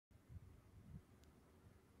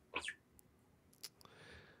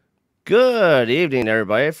Good evening,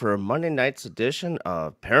 everybody, for Monday night's edition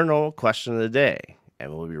of Paranormal Question of the Day.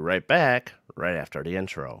 And we'll be right back right after the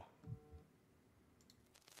intro.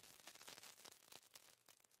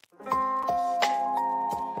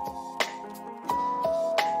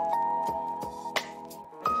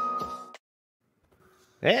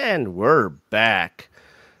 And we're back.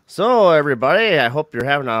 So, everybody, I hope you're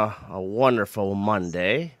having a wonderful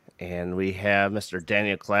Monday. And we have Mr.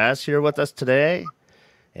 Daniel Klaes here with us today.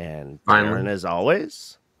 And Darren, as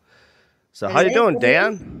always. So, how you doing,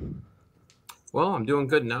 Dan? Well, I'm doing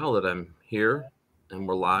good now that I'm here and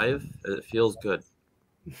we're live. It feels good.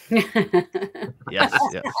 Yes.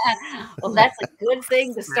 Well, that's a good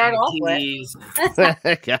thing to start off with.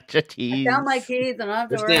 Gotcha, tease. I found my keys and I'm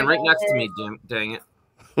They're standing right next to me, dang it.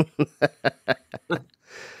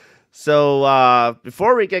 So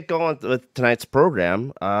before we get going with tonight's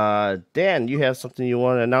program, Dan, you have something you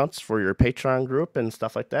want to announce for your Patreon group and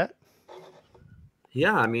stuff like that?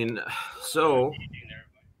 Yeah, I mean, so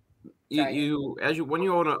when you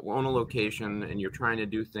own a location and you're trying to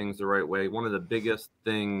do things the right way, one of the biggest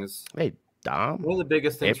things. Hey, Dom. One of the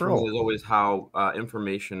biggest things for me is always how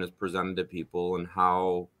information is presented to people and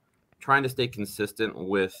how trying to stay consistent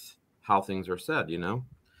with how things are said. You know,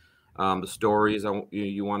 the stories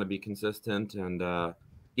you want to be consistent, and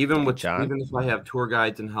even if I have tour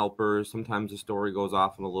guides and helpers, sometimes the story goes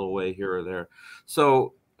off in a little way here or there.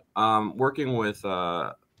 So working with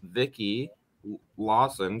Vicky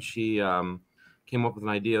Lawson, she came up with an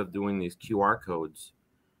idea of doing these QR codes.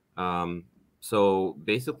 So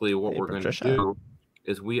basically what we're going to do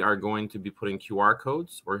is we are going to be putting QR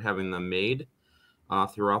codes. We're having them made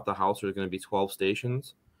throughout the house. There's going to be 12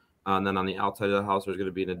 stations. And then on the outside of the house, there's going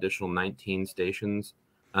to be an additional 19 stations.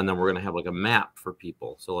 And then we're going to have like a map for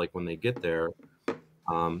people. So like when they get there,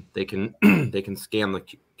 they can they can scan the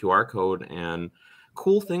QR code and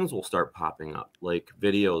cool things will start popping up, like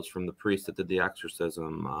videos from the priest that did the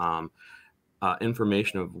exorcism,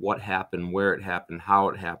 information of what happened, where it happened, how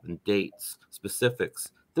it happened, dates,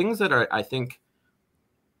 specifics, things that are, I think,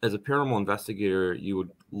 as a paranormal investigator, you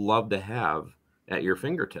would love to have at your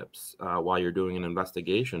fingertips while you're doing an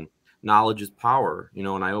investigation. Knowledge is power, you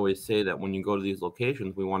know, and I always say that when you go to these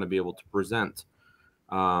locations, we want to be able to present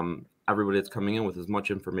everybody that's coming in with as much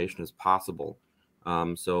information as possible.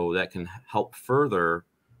 So that can help further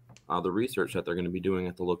the research that they're going to be doing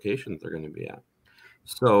at the locations they're going to be at.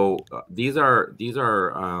 So these are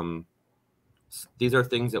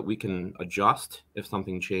things that we can adjust if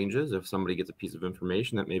something changes. If somebody gets a piece of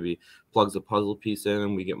information that maybe plugs a puzzle piece in,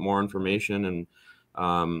 and we get more information and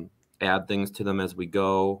add things to them as we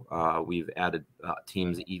go. We've added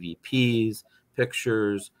teams EVPs,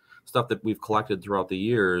 pictures, stuff that we've collected throughout the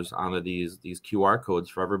years onto these QR codes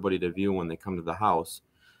for everybody to view when they come to the house.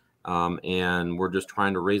 And we're just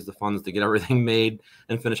trying to raise the funds to get everything made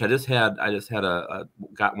and finished. I just had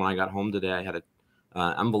when I got home today, I had an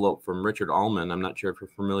envelope from Richard Allman. I'm not sure if you're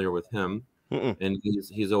familiar with him. And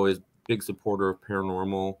he's always big supporter of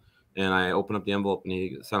paranormal. And I opened up the envelope and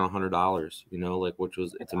he sent $100, you know, like,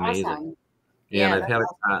 it's amazing. Awesome. Yeah, and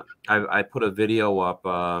I put a video up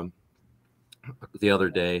the other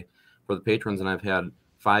day for the patrons, and I've had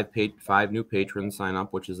five new patrons sign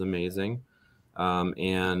up, which is amazing.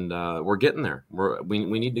 And we're getting there. We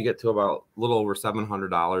need to get to about a little over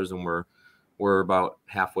 $700, and we're about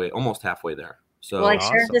almost halfway there. So I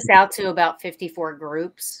shared this out to about 54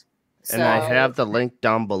 groups. And I have the link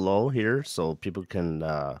down below here so people can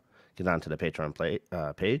get onto the Patreon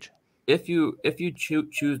page. If you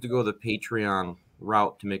choose to go the Patreon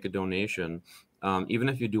route to make a donation, even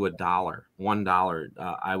if you do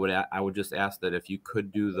 $1, I would just ask that if you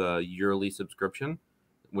could do the yearly subscription,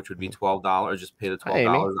 which would be $12, just pay the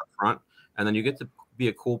 $12 up front, and then you get to be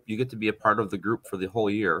a part of the group for the whole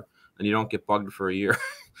year, and you don't get bugged for a year.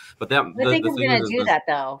 But I think I'm going to do that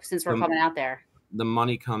though, since we're coming out there. The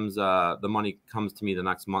money comes to me the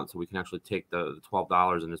next month, so we can actually take the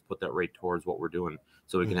 $12 and just put that right towards what we're doing,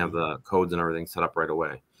 so we can have the codes and everything set up right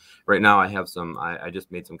away. Right now, I have I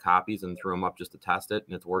just made some copies and threw them up just to test it,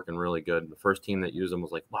 and it's working really good. The first team that used them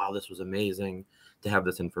was like, "Wow, this was amazing to have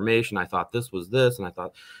this information. I thought this was this, and I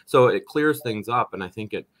thought so." It clears things up, and I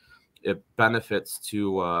think it benefits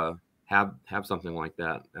to have something like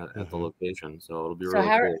that at the location. So it'll be really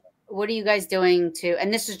cool. What are you guys doing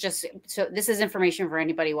and this is information for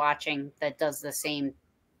anybody watching that does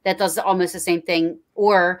almost the same thing,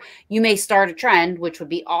 or you may start a trend, which would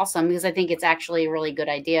be awesome, because I think it's actually a really good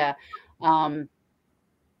idea.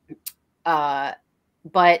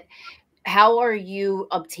 But how are you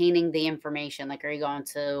obtaining the information? Like,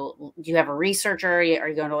 do you have a researcher? Are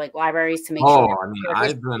you going to like libraries to make sure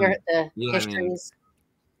histories?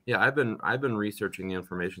 Yeah, I've been researching the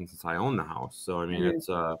information since I own the house. So I mean, it's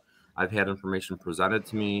I've had information presented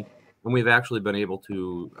to me, and we've actually been able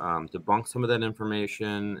to debunk some of that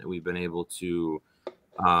information. We've been able to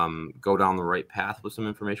go down the right path with some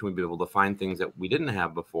information. We've been able to find things that we didn't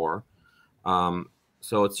have before.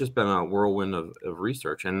 So it's just been a whirlwind of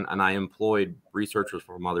research, and I employed researchers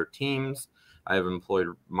from other teams. I've employed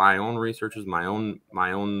my own researchers, my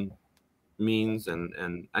own means,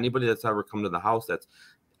 and anybody that's ever come to the house that's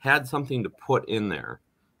had something to put in there.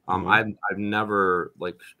 I've never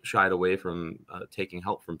like shied away from taking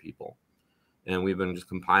help from people, and we've been just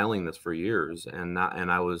compiling this for years. And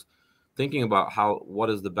I was thinking about what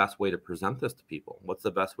is the best way to present this to people? What's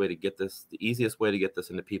the best way to get this, the easiest way to get this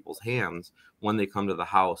into people's hands when they come to the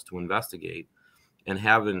house to investigate, and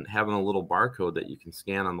having a little barcode that you can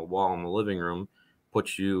scan on the wall in the living room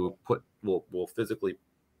will physically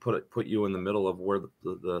put you in the middle of where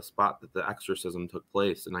the spot that the exorcism took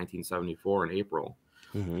place in 1974 in April,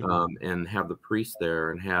 and have the priest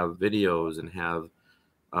there, and have videos, and have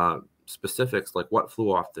specifics like what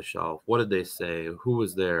flew off the shelf, what did they say, who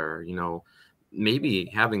was there. Maybe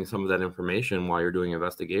having some of that information while you're doing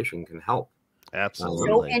investigation can help.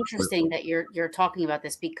 Absolutely. So interesting that you're talking about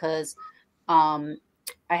this, because I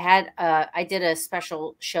did a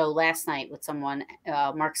special show last night with someone,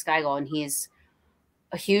 Mark Skygle, and he's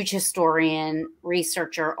a huge historian,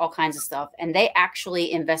 researcher, all kinds of stuff. And they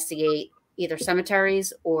actually investigate either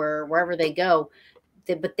cemeteries or wherever they go,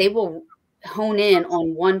 but they will hone in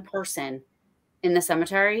on one person in the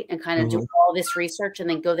cemetery and kind of do all this research and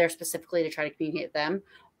then go there specifically to try to communicate with them.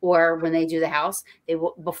 Or when they do the house, they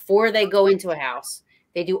will, before they go into a house,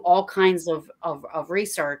 they do all kinds of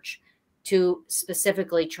research to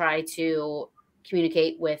specifically try to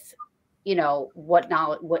communicate with, what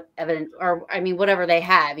knowledge, what evidence, or I mean, whatever they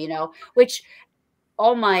have, which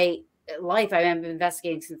all my life I've been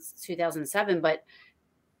investigating since 2007, but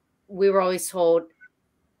we were always told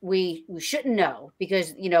we shouldn't know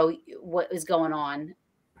because, what is going on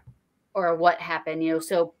or what happened,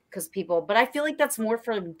 so because people, but I feel like that's more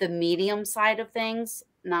for the medium side of things,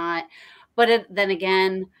 not, but then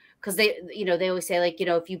again, because they always say, like,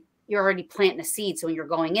 if you're already planting a seed. So when you're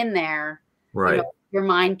going in there, right, your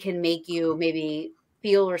mind can make you maybe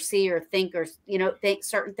feel or see or think or, think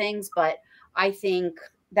certain things. But I think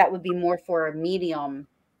that would be more for a medium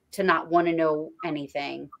to not want to know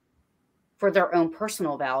anything for their own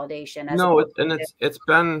personal validation.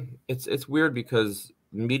 It's weird because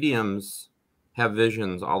mediums have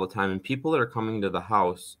visions all the time, and people that are coming to the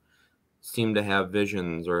house seem to have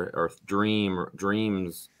visions or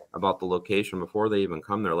dreams about the location before they even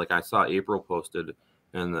come there. Like I saw April posted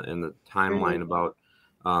in the timeline about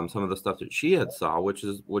some of the stuff that she had saw, which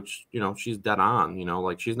she's dead on,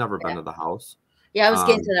 like she's never been to the house. Yeah, I was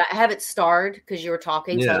getting to that. I have it starred because you were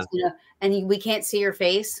talking, so I was and we can't see your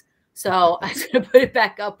face, so I was gonna put it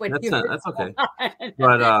back up when that's okay.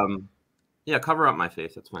 But yeah, cover up my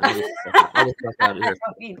face. That's fine. I'll just out of here.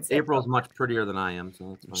 April's much prettier than I am, so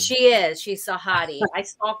that's fine. She is. She's so hottie. I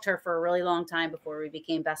stalked her for a really long time before we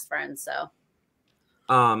became best friends. So,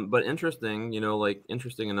 but interesting,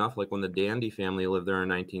 interesting enough, like when the Dandy family lived there in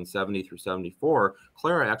 1970 through 74,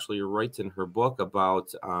 Clara actually writes in her book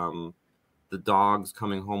about the dogs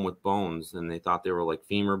coming home with bones, and they thought they were like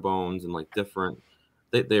femur bones and like different.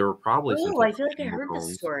 They were probably. Oh, I feel like I heard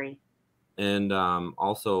this story. And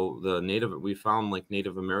also we found like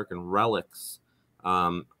Native American relics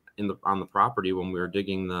on the property when we were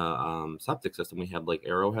digging the septic system. We had like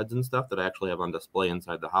arrowheads and stuff that I actually have on display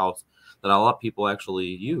inside the house that I'll let people actually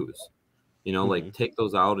use, like take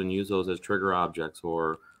those out and use those as trigger objects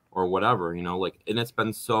or whatever, like, and it's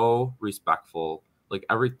been so respectful. Like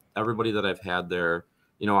everybody that I've had there,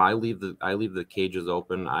 I leave the cages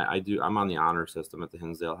open. I'm on the honor system at the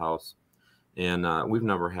Hinsdale House. And we've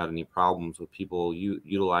never had any problems with people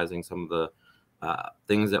utilizing some of the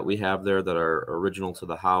things that we have there that are original to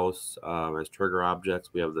the house as trigger objects.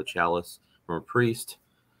 We have the chalice from a priest,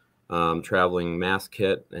 traveling mass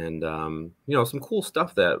kit, and some cool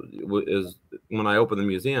stuff that is, when I open the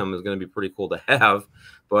museum, is going to be pretty cool to have.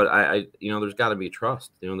 But I there's got to be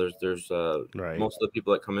trust. There's right. Most of the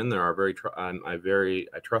people that come in there are very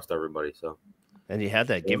I trust everybody. So, and you had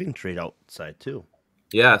that giving tree outside too.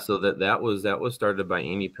 Yeah, so that was started by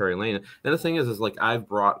Amy Perry Lane. And the thing is like I've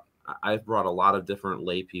brought a lot of different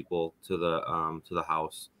lay people to the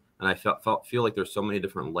house, and I feel like there's so many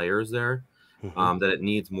different layers there that it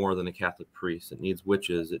needs more than a Catholic priest. It needs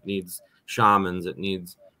witches, it needs shamans, it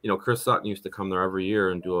needs Chris Sutton used to come there every year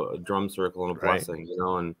and do a drum circle and a blessing,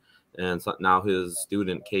 and so now his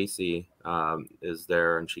student Casey is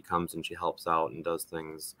there, and she comes and she helps out and does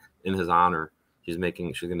things in his honor. she's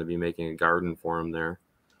going to be making a garden for him there,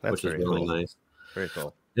 which is really nice. Very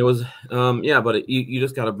cool. It was, but you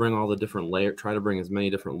just got to bring all the different layers, try to bring as many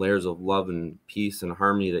different layers of love and peace and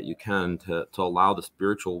harmony that you can to allow the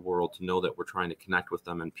spiritual world to know that we're trying to connect with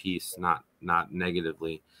them in peace, not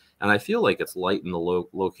negatively. And I feel like it's lightened the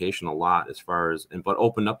location a lot as far as, but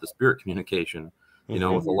opened up the spirit communication, with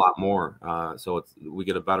a lot more. So we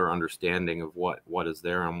get a better understanding of what is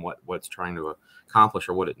there and what it's trying to accomplish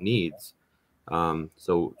or what it needs.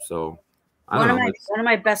 So. One of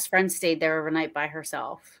my best friends stayed there overnight by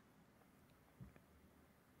herself.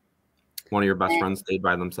 One of your best friends stayed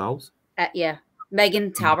by themselves? Yeah.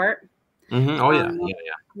 Megan Talbert. Mm-hmm. Oh,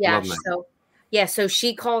 yeah. So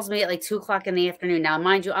she calls me at like 2:00 in the afternoon. Now,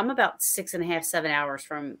 mind you, I'm about 6.5, 7 hours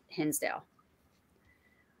from Hinsdale.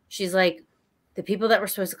 She's like, the people that were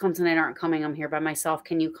supposed to come tonight aren't coming. I'm here by myself.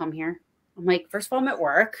 Can you come here? I'm like, first of all, I'm at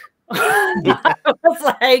work. I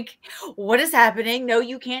was like, what is happening? No,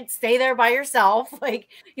 you can't stay there by yourself. Like,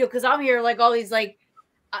 because I'm here like all these like,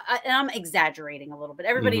 and I'm exaggerating a little bit.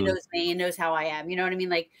 Everybody knows me and knows how I am. You know what I mean?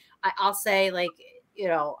 Like, I'll say like,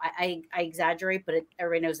 I exaggerate, but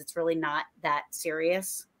everybody knows it's really not that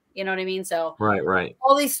serious. You know what I mean? So right.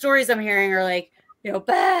 All these stories I'm hearing are like,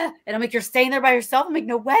 bah, and I'm like, you're staying there by yourself? I'm like,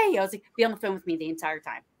 no way. I was like, be on the phone with me the entire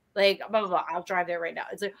time. Like, blah, blah, blah. I'll drive there right now.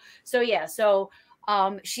 It's like, so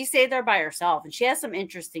she stayed there by herself, and she has some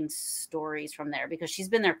interesting stories from there because she's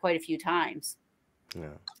been there quite a few times.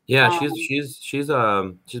 Yeah, she's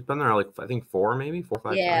been there like I think 4 or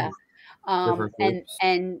 5 times.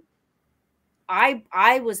 And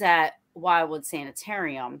I was at Wildwood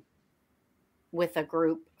Sanitarium with a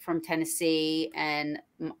group from Tennessee and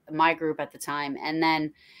my group at the time, and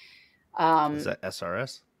then is that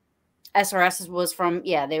SRS? SRS was from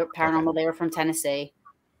they were Paranormal. Okay. They were from Tennessee,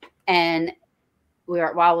 and we were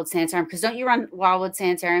at Wildwood Sanitarium. Because don't you run Wildwood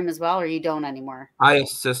Sanitarium as well, or you don't anymore? I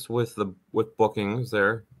assist with bookings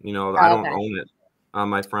there. I don't own it.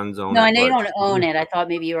 My friends own it. No, I know you don't own it. I thought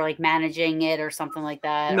maybe you were like managing it or something like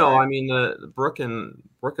that. No, I mean Brooke and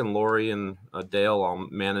Lori and Dale all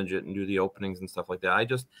manage it and do the openings and stuff like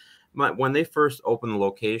that. When they first opened the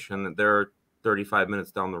location, they're 35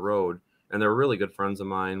 minutes down the road, and they're really good friends of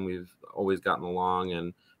mine. We've always gotten along,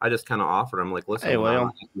 and I just kind of offered them like, listen, hey,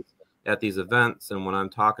 at these events, and when I'm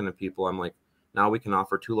talking to people, I'm like, now we can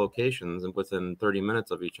offer 2 locations and within 30 minutes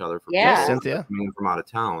of each other for people Cynthia coming from out of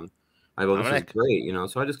town. I go, this is great,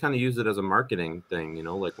 so I just kind of use it as a marketing thing,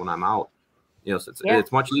 like when I'm out, so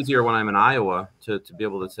it's much easier when I'm in Iowa to be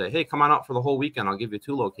able to say, hey, come on out for the whole weekend. I'll give you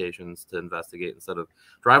 2 locations to investigate instead of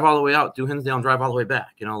drive all the way out, do Hinsdale and drive all the way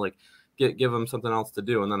back, like give them something else to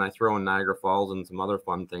do. And then I throw in Niagara Falls and some other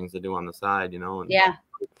fun things to do on the side, and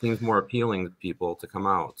it seems more appealing to people to come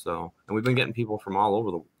out. So, and we've been getting people from all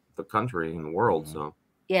over the country and the world. So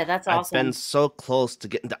yeah, that's awesome. I've been so close to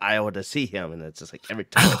getting to Iowa to see him, and it's just like every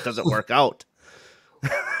time it doesn't work out.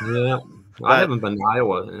 Yeah, I haven't been to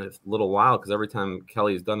Iowa in a little while because every time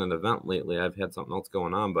Kelly's done an event lately, I've had something else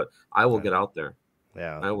going on. But I will get out there.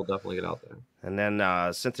 Yeah, I will definitely get out there. And then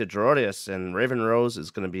Cynthia Gerodius and Raven Rose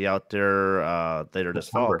is going to be out there later this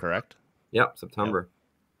fall, correct? Yep, September. Yep.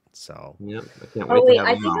 So I can't wait to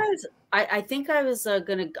have them out. I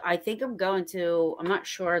think I'm going to. I'm not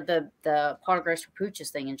sure the Autographs for Pooches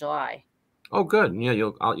thing in July. Oh, good. Yeah,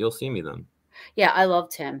 you'll see me then. Yeah, I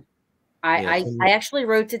loved him. I actually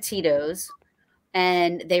wrote to Tito's,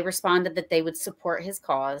 and they responded that they would support his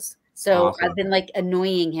cause. So awesome. I've been like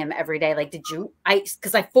annoying him every day. Like,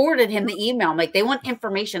 because I forwarded him the email. I'm like, they want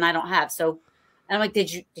information I don't have. So, and I'm like,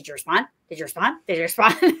 did you respond? Did you respond? Did you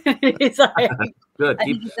respond? He's like, good.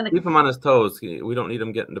 Keep him on his toes. We don't need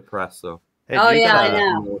him getting depressed. So. Hey, I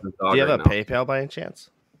know. Do you have a PayPal by any chance?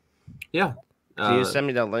 Yeah. Can you send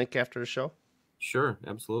me that link after the show? Sure,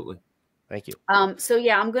 absolutely. Thank you. So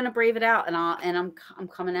yeah, I'm gonna brave it out, and I'm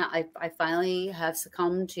coming out. I finally have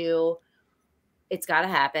succumbed to. It's got to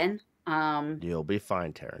happen. You'll be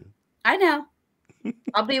fine, Taryn. I know.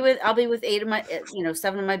 I'll be with 8 of my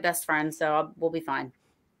 7 of my best friends, so we'll be fine.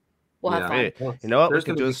 We'll have fun. Hey, you know what? We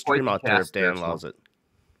can do a stream out there if Dan allows it.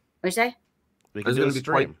 What you say? We can do a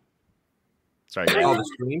stream. Sorry. Oh, the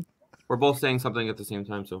stream. We're both saying something at the same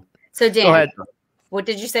time, so. So Dan, go ahead. What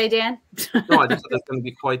did you say, Dan? No, I just said it's going to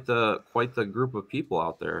be quite the group of people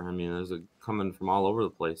out there. I mean, there's coming from all over the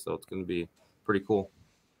place, so it's going to be pretty cool.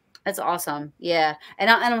 That's awesome. Yeah, and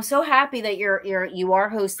I'm so happy that you are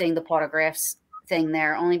hosting the Autographs thing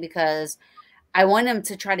there, only because I want them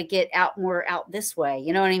to try to get more out this way.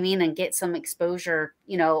 You know what I mean, and get some exposure.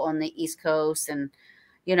 On the East Coast, and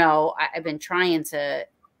I've been trying to.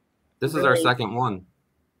 This is our second one.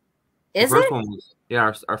 Is it? One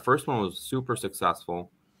was, our first one was super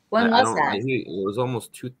successful. When was that? It was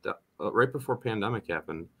almost right before pandemic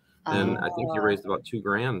happened, and I think he raised about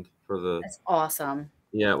 $2,000 for the. That's awesome.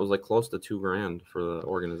 Yeah, it was like close to $2,000 for the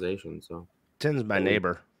organization. So Tim's my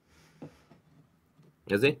neighbor.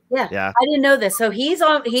 Is he? Yeah. I didn't know this. So he's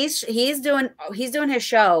doing his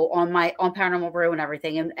show on Paranormal Brew and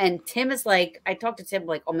everything. And Tim is like, I talk to Tim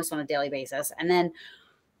like almost on a daily basis. And then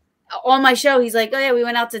on my show, he's like, oh yeah, we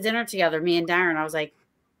went out to dinner together, me and Darren. I was like,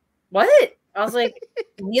 what? I was like,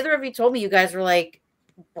 neither of you told me you guys were like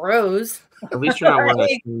bros. At least you're not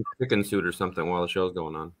wearing a chicken suit or something while the show's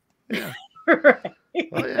going on. Yeah. Right.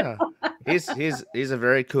 Oh yeah, he's a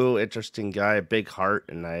very cool, interesting guy, big heart,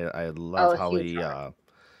 and I love how he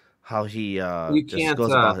just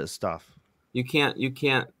goes about his stuff. You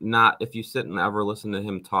can't not, if you sit and ever listen to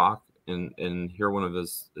him talk and hear one of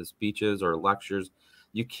his speeches or lectures,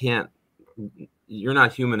 you're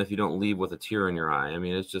not human if you don't leave with a tear in your eye. I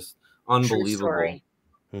mean, it's just unbelievable.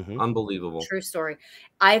 Unbelievable. True story.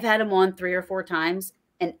 I've had him on 3 or 4 times,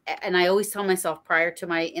 and I always tell myself prior to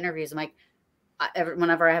my interviews, I'm like,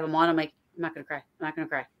 whenever I have him on, I'm like, I'm not gonna cry. I'm not gonna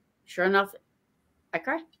cry. Sure enough, I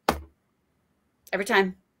cry every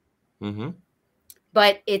time.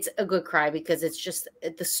 But it's a good cry because it's just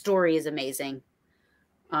the story is amazing.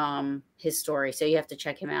 His story, so you have to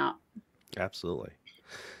check him out. Absolutely.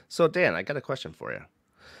 So Dan, I got a question for you.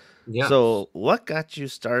 Yeah. So what got you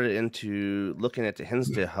started into looking at the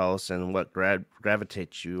Hinsdale House, and what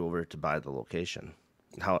gravitates you over to buy the location?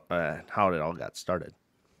 How it all got started?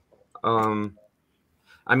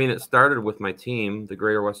 I mean, it started with my team, the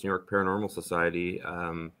Greater West New York Paranormal Society.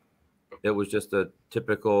 It was just a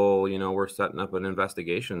typical, we're setting up an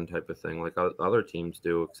investigation type of thing like other teams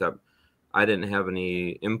do, except I didn't have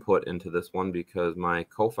any input into this one because my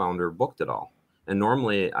co-founder booked it all. And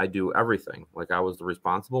normally I do everything. Like I was the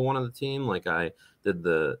responsible one of the team. Like I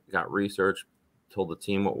got research, told the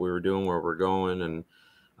team what we were doing, where we're going, and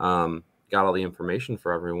got all the information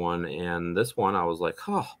for everyone. And this one, I was like,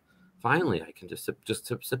 oh, finally, I can just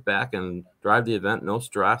sit back and drive the event, no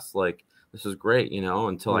stress. Like this is great,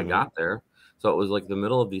 until I got there. So it was like the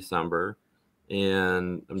middle of December,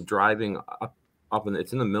 and I'm driving up and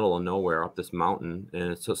it's in the middle of nowhere up this mountain,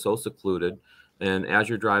 and it's so secluded. And as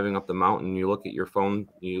you're driving up the mountain, you look at your phone,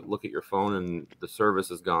 and the service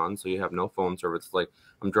is gone. So you have no phone service. It's like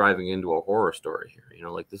I'm driving into a horror story here.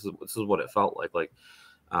 Like this is what it felt like. Like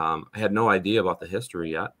I had no idea about the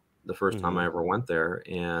history yet the first time I ever went there.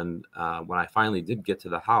 And when I finally did get to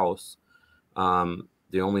the house,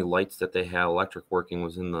 the only lights that they had electric working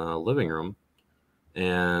was in the living room,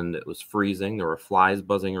 and it was freezing. There were flies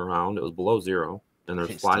buzzing around. It was below zero, and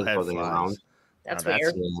there's flies buzzing around. That's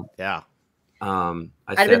weird. Yeah. I'd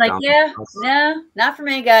been like, yeah, no, not for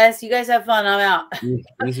me, guys. You guys have fun. I'm out.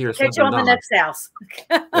 Easier Catch you on the next house.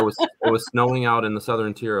 It was snowing out in the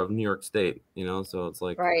southern tier of New York State, so it's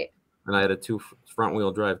like, right. And I had a 2 front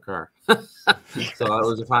wheel drive car, so that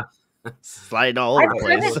was fine. Sliding all over the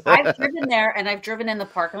place. I've driven there, and I've driven in the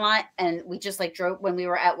parking lot, and we just like drove when we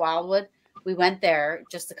were at Wildwood. We went there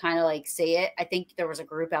just to kind of like see it. I think there was a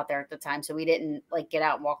group out there at the time, so we didn't like get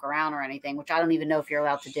out and walk around or anything, which I don't even know if you're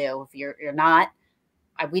allowed to do. If you're not,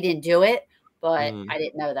 we didn't do it, but I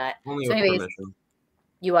didn't know that. Only so with permission.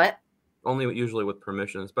 You what? Only usually with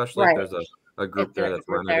permission, especially if there's a group there that's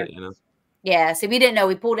rented it, Yeah, so we didn't know.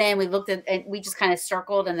 We pulled in, we looked at, and we just kind of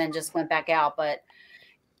circled and then just went back out. But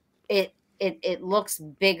it looks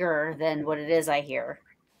bigger than what it is, I hear.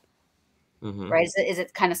 Right? Is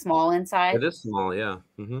it kind of small inside? It is small, yeah.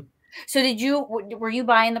 So were you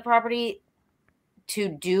buying the property to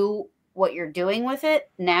do what you're doing with it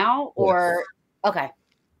now, or okay?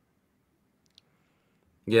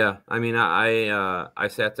 Yeah, I mean, I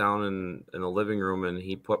sat down in the living room, and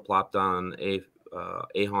he plopped on a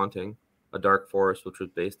haunting, a dark forest, which was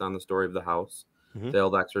based on the story of the house,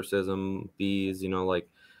 failed exorcism, bees, like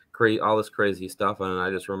all this crazy stuff. And I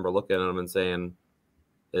just remember looking at him and saying,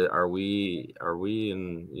 Are we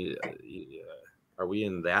in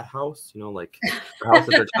that house? Like the house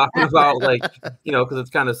that they're talking about, like, because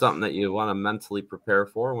it's kind of something that you want to mentally prepare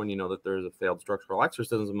for when you know that there's a failed structural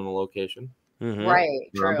exorcism in a location. Right.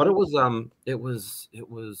 But it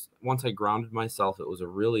was once I grounded myself, it was a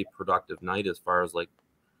really productive night as far as like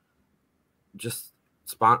just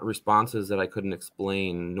responses that I couldn't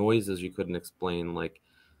explain, noises you couldn't explain, like.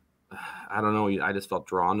 I don't know. I just felt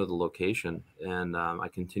drawn to the location, and I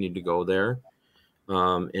continued to go there.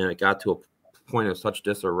 And it got to a point of such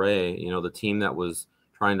disarray. The team that was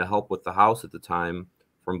trying to help with the house at the time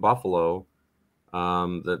from Buffalo,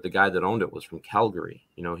 the guy that owned it was from Calgary.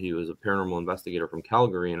 He was a paranormal investigator from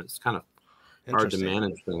Calgary, and it's kind of hard to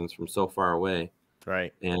manage things from so far away.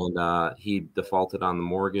 Right. And he defaulted on the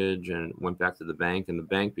mortgage and went back to the bank. And the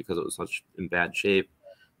bank, because it was such in bad shape,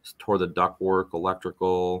 tore the ductwork,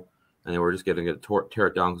 electrical, and they were just going to tear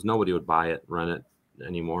it down because nobody would buy it, rent it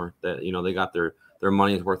anymore. That, you know, they got their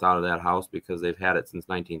money's worth out of that house because they've had it since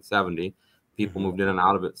 1970. People moved in and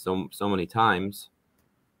out of it so many times.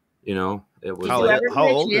 You know, it was how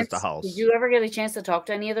old is the house? Did you ever get a chance to talk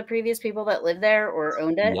to any of the previous people that lived there or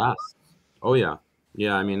owned it? Yes. Oh yeah.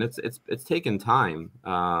 Yeah. I mean, it's taken time.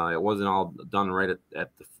 It wasn't all done right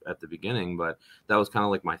at the beginning, but that was kind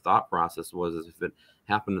of like my thought process was, is if it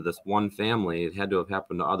happened to this one family, it had to have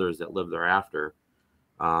happened to others that lived thereafter.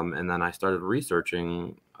 And then I started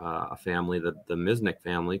researching a family, the Misnick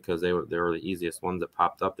family, because they were the easiest ones that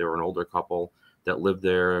popped up. They were an older couple that lived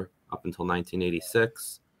there up until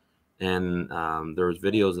 1986. And there was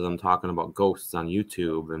videos of them talking about ghosts on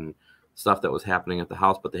YouTube and stuff that was happening at the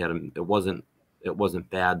house, but it wasn't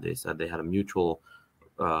bad. They said they had a mutual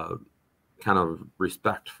kind of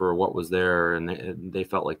respect for what was there, and they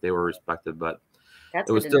felt like they were respected. But it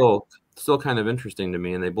was still kind of interesting to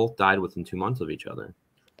me. And they both died within 2 months of each other.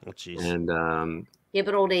 Oh, geez. And yeah,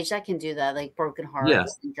 but old age, that can do that, like broken heart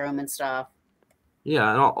syndrome and stuff.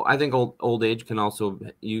 Yeah, and I think old age can also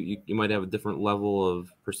you might have a different level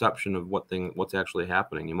of perception of what's actually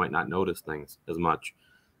happening. You might not notice things as much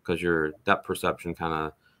because your depth perception kind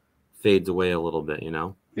of fades away a little bit, you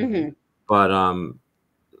know. Mm-hmm. But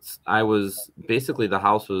I was basically, the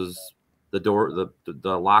house was, the door,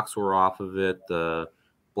 the locks were off of it, the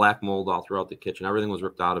black mold all throughout the kitchen, everything was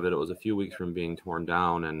ripped out of it. It was a few weeks from being torn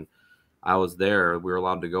down, and I was there. We were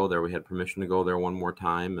allowed to go there. We had permission to go there one more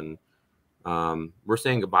time, and we're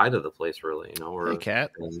saying goodbye to the place, really, you know. We're, hey,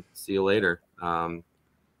 Kat. See you later.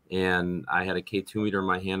 And I had a K2 meter in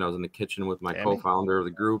my hand. I was in the kitchen with my co-founder of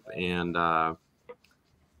the group and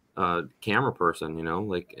camera person, you know,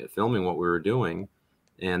 like filming what we were doing.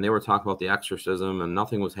 And they were talking about the exorcism and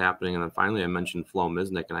nothing was happening. And then finally I mentioned Flo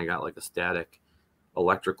Misnick, and I got like a static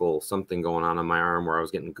electrical something going on my arm where I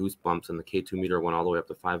was getting goosebumps, and the K2 meter went all the way up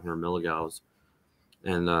to 500 milligauss.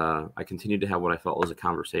 And I continued to have what I felt was a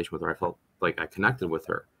conversation with her. I felt like I connected with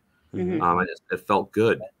her. Mm-hmm. It felt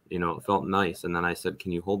good, you know, it felt nice. And then I said,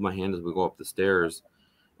 can you hold my hand as we go up the stairs?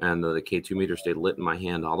 And the K2 meter stayed lit in my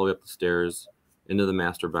hand all the way up the stairs into the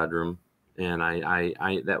master bedroom. And I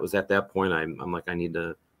that was at that point, I'm like, I need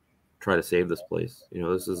to try to save this place. You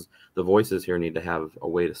know, the voices here need to have a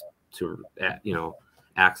way to you know,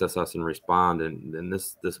 access us and respond. And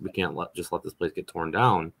this we can't just let this place get torn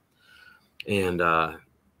down. And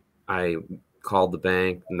I called the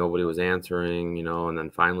bank, nobody was answering, you know, and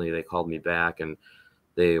then finally they called me back, and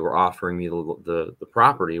they were offering me the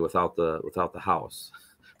property without the house.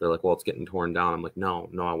 They're like, well, it's getting torn down. I'm like, no,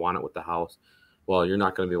 I want it with the house. Well, you're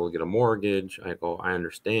not going to be able to get a mortgage. I go, I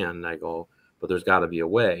understand. I go, but there's got to be a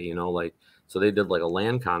way, you know, like, so they did like a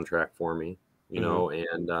land contract for me, you know,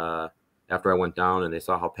 and after I went down and they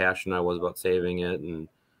saw how passionate I was about saving it, and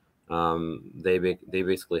they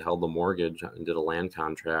basically held the mortgage and did a land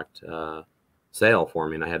contract sale for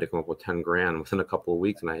me, and I had to come up with 10 grand within a couple of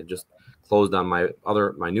weeks, and I had just closed on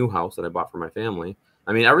my new house that I bought for my family.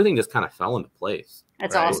 I mean, everything just kind of fell into place.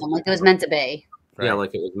 That's awesome. Like it was meant to be. Right. Yeah,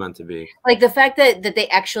 like it was meant to be. Like the fact that they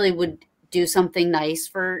actually would do something nice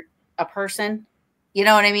for a person, you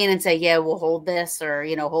know what I mean, and say, yeah, we'll hold this, or,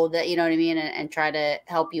 you know, hold that, you know what I mean, and try to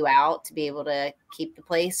help you out to be able to keep the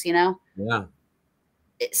place, you know. Yeah.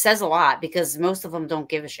 It says a lot, because most of them don't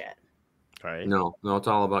give a shit. Right. No, it's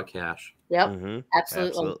all about cash. Yep.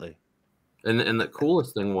 Absolutely. And the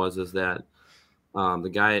coolest thing is that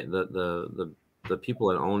the guy, the people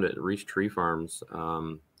that owned it, Reach Tree Farms,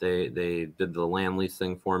 they did the land lease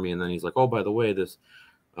thing for me, and then he's like, oh, by the way, this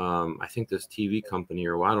I think this TV company,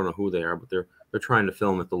 or I don't know who they are, but they're trying to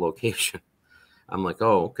film at the location. I'm like,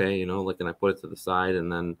 oh, okay, you know, like, and I put it to the side,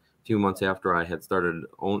 and then a few months after I had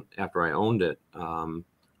after I owned it,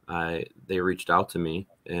 they reached out to me,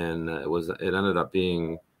 and it ended up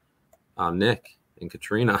being Nick and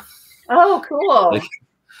Katrina. Oh, cool. Like,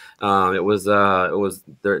 it was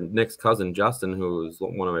Nick's cousin Justin, who's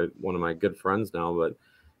one of my good friends now. But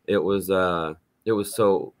it was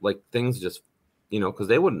so, like, things just, you know, because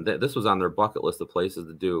this was on their bucket list of places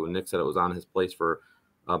to do, and Nick said it was on his place for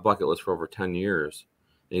bucket list for over 10 years,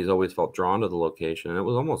 and he's always felt drawn to the location, and it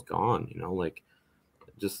was almost gone, you know, like,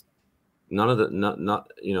 just none of the not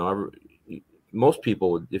you know, most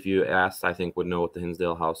people would, if you asked, I think, would know what the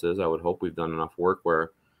Hinsdale House is. I would hope we've done enough work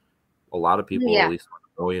where a lot of people at least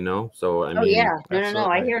know, you know. So I mean, no,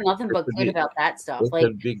 I hear nothing but good about that stuff. It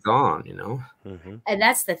could be gone, you know. And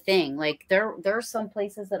that's the thing. Like there are some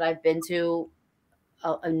places that I've been to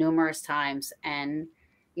numerous times, and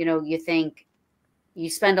you know, you think you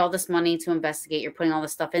spend all this money to investigate, you're putting all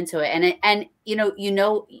this stuff into it, and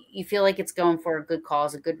you feel like it's going for a good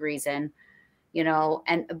cause, a good reason,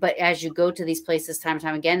 but as you go to these places time and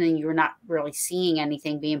time again, and you're not really seeing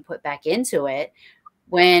anything being put back into it,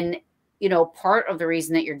 when part of the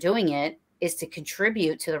reason that you're doing it is to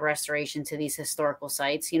contribute to the restoration to these historical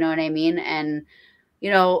sites, you know what I mean? And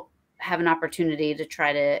have an opportunity to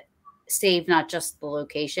try to save not just the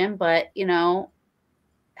location, but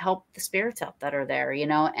help the spirits out that are there,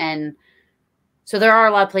 and so there are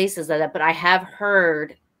a lot of places that, but I have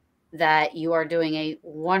heard that you are doing a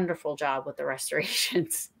wonderful job with the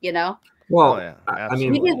restorations, Well, yeah, I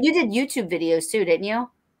mean, you did YouTube videos too, didn't you?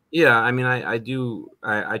 Yeah, I mean, I do.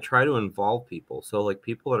 I try to involve people. So like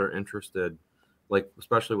people that are interested, like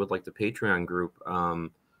especially with like the Patreon group,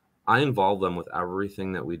 I involve them with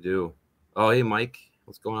everything that we do. Oh, hey, Mike,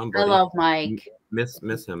 what's going on, buddy? I love Mike.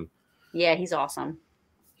 Miss him. Yeah, he's awesome.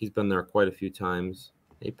 He's been there quite a few times.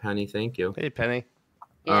 Hey, Penny, thank you. Hey, Penny.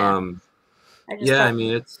 Yeah. I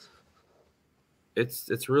mean,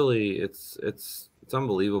 it's really it's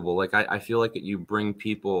unbelievable. Like I feel like you can bring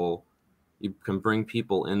people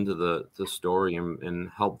into the story and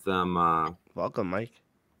help them welcome, Mike,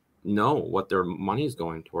 know what their money is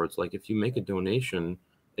going towards. Like if you make a donation,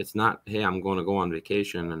 it's not, hey, I'm going to go on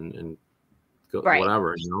vacation and go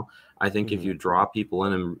whatever, I think if you draw people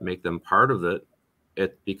in and make them part of it,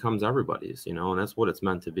 it becomes everybody's, and that's what it's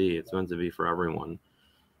meant to be. It's meant to be for everyone.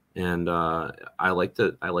 And I like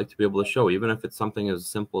to be able to show, even if it's something as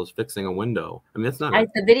simple as fixing a window. I mean, it's not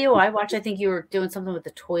the video I watched. I think you were doing something with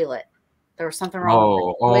the toilet. There was something wrong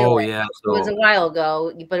with the toilet. Oh, yeah. So, it was a while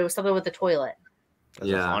ago, but it was something with the toilet.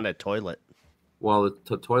 That's a haunted toilet. Well,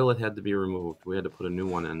 the toilet had to be removed. We had to put a new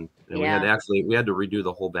one in. And we had to redo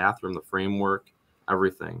the whole bathroom, the framework,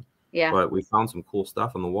 everything. Yeah. But we found some cool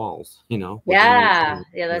stuff on the walls, Yeah.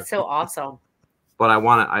 Yeah, that's so awesome. But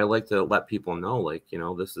I like to let people know, like,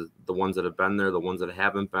 this is the ones that have been there, the ones that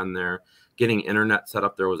haven't been there. Getting internet set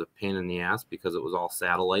up there was a pain in the ass because it was all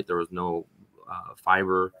satellite. There was no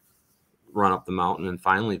fiber run up the mountain, and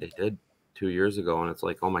finally they did 2 years ago, and it's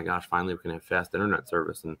like, oh my gosh, finally we can have fast internet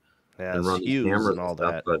service and run these cameras and all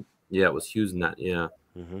that. But yeah, it was HughesNet, yeah.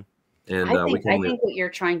 Mm-hmm. And I think what you're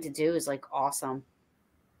trying to do is like awesome.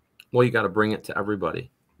 Well, you got to bring it to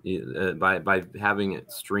everybody by having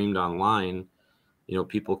it streamed online.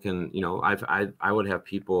 People can, I would have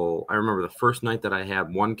people. I remember the first night that I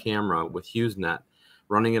had one camera with HughesNet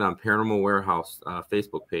running it on Paranormal Warehouse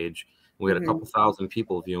Facebook page. We had a couple thousand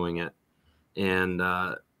people viewing it. And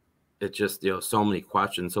it just, so many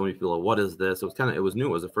questions, so many people, what is this? It was new. It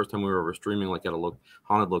was the first time we were ever streaming like at a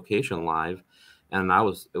haunted location live. And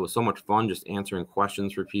it was so much fun just answering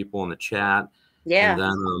questions for people in the chat. Yeah.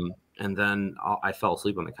 And then I fell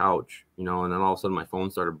asleep on the couch, and then all of a sudden my phone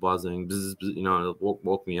started buzzing, bzz, bzz, and it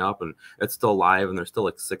woke me up, and it's still live, and there's still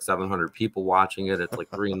like 600-700 people watching it. It's like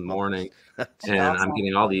 3 in the morning, and awesome. I'm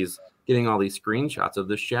getting all these screenshots of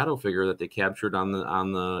this shadow figure that they captured on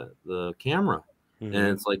the camera. Mm-hmm. And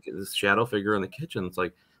it's like this shadow figure in the kitchen. It's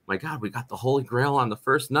like, my God, we got the Holy Grail on the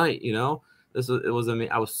first night, it was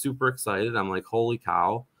amazing. I was super excited. I'm like, holy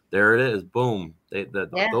cow. There it is. Boom.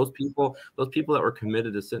 Those people that were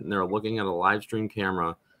committed to sitting there looking at a live stream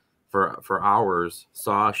camera for hours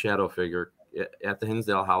saw a shadow figure at the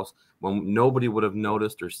Hinsdale House when nobody would have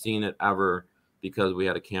noticed or seen it ever because we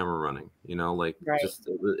had a camera running, just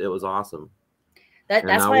it was awesome. That's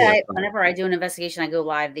why whenever I do an investigation, I go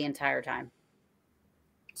live the entire time.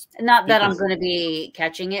 Not that I'm going to be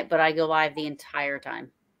catching it, but I go live the entire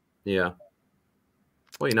time. Yeah.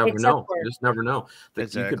 Well, you never know. You just never know.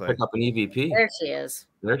 Exactly. You could pick up an EVP. There she is.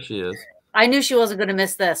 There she is. I knew she wasn't going to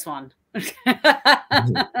miss this one.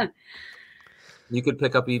 You could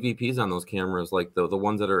pick up EVPs on those cameras, like the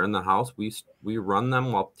ones that are in the house. We run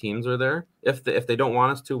them while teams are there. If they don't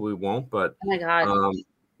want us to, we won't. But oh my God.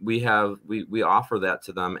 We offer that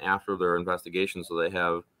to them after their investigation, so they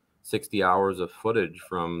have 60 hours of footage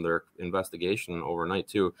from their investigation overnight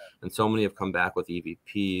too. And so many have come back with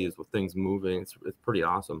EVPs, with things moving. It's pretty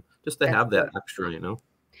awesome just to have that extra,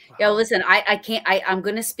 Yeah, listen, I can't, I'm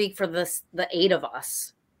going to speak for the 8 of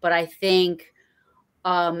us, but I think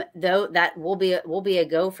though that will be a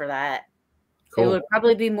go for that. Cool. It would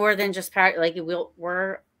probably be more than just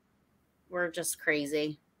we're just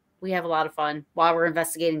crazy. We have a lot of fun while we're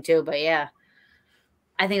investigating too, but yeah.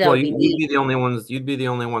 I think that would be you'd be the only ones. You'd be the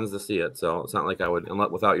only ones to see it. So it's not like I would,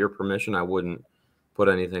 without your permission, I wouldn't put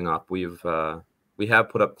anything up. We have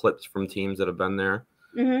put up clips from teams that have been there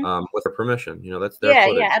with their permission. That's their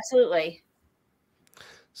footage. Yeah, absolutely.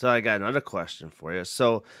 So I got another question for you.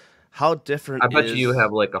 So how different I bet you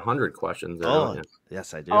have like 100 questions there, Oh, don't you?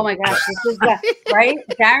 yes, I do. Oh my gosh, this is right,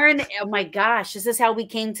 Darren. Oh my gosh, this is how we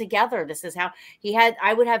came together. This is how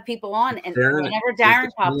I would have people on, and whenever Darren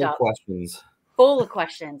popped up, questions. Full of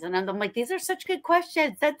questions, and I'm like, these are such good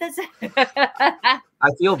questions. That's. I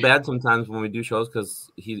feel bad sometimes when we do shows because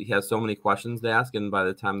he has so many questions to ask, and by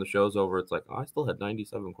the time the show's over, it's like, oh, I still had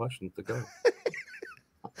 97 questions to go.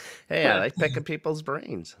 Hey, I like picking people's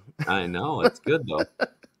brains. I know, it's good though.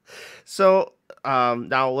 So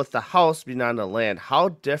now with the house being on the land, how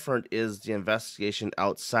different is the investigation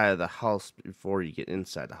outside of the house before you get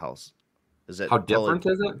inside the house? Is it how different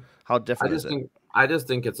is it? How different is it? I just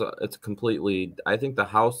think it's completely. I think the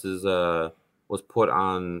house is was put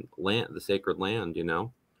on land, the sacred land, you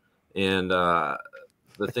know, and the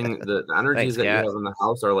thing, the energies that you have in the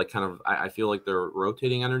house are like kind of. I feel like they're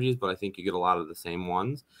rotating energies, but I think you get a lot of the same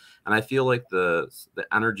ones, and I feel like the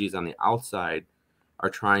energies on the outside are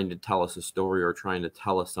trying to tell us a story or trying to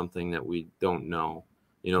tell us something that we don't know.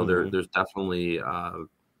 You know, there's definitely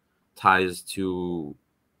ties to,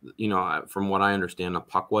 you know, from what I understand, a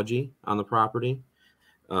pukwudgie on the property.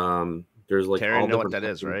 There's like Terry, all know what that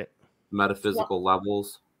is, right? Metaphysical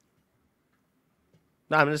levels.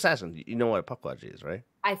 No, I'm just asking. You know what a pukwudgie is, right?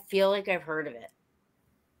 I feel like I've heard of it.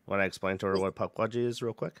 Want to explain to her what a pukwudgie is,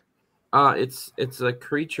 real quick? It's a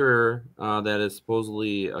creature that is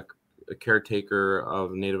supposedly a caretaker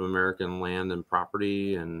of Native American land and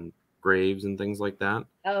property and graves and things like that.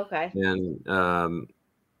 Oh, okay. And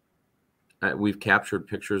we've captured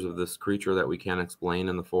pictures of this creature that we can't explain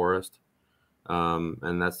in the forest.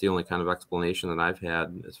 And that's the only kind of explanation that I've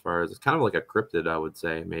had as far as it's kind of like a cryptid, I would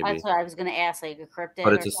say, maybe. That's what I was going to ask, like a cryptid.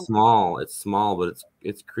 But it's small, but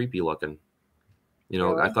it's creepy looking. You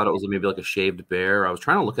know, really? I thought it was maybe like a shaved bear. I was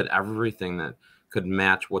trying to look at everything that could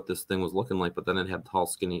match what this thing was looking like, but then it had tall,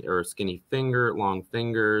 skinny long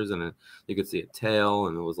fingers, and you could see a tail,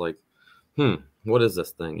 and it was like, what is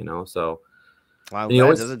this thing? You know, so. Well, I'm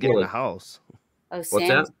glad it doesn't get in the house. Oh, what's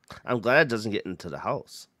that? I'm glad it doesn't get into the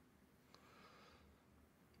house.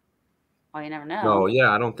 Well, you never know. No,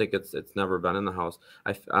 yeah, I don't think it's never been in the house.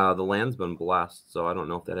 The land's been blessed, so I don't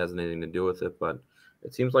know if that has anything to do with it, but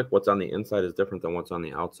it seems like what's on the inside is different than what's on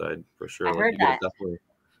the outside for sure. I heard that.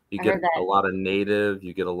 You get a lot of native.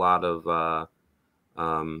 You get a lot of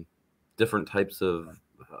different types of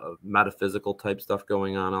metaphysical type stuff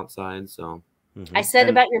going on outside. So. Mm-hmm. I said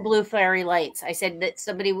about your blue fairy lights. I said that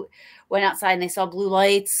somebody went outside and they saw blue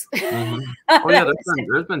lights. Mm-hmm. Oh yeah,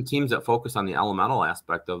 there's been teams that focus on the elemental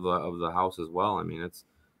aspect of the house as well. I mean, it's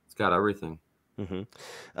got everything. Mm-hmm.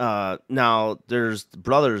 Now there's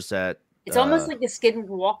brothers that it's almost like the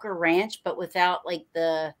Skinwalker Ranch, but without all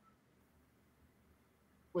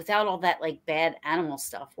that like bad animal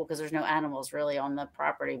stuff. Well, because there's no animals really on the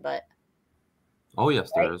property, but oh yes,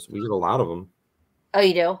 there is. We get a lot of them. Oh,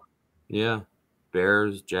 you do? Yeah.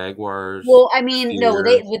 Bears, jaguars. Well, I mean, deer, no,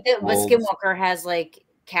 Skinwalker has like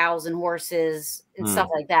cows and horses and stuff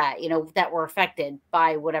like that, you know, that were affected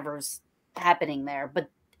by whatever's happening there. But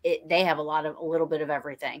they have a little bit of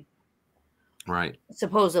everything, right?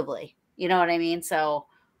 Supposedly, you know what I mean. So,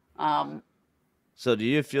 so do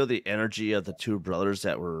you feel the energy of the two brothers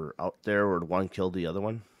that were out there, or one killed the other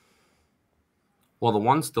one? Well, the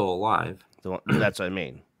one's still alive. That's what I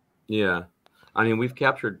mean. Yeah. I mean, we've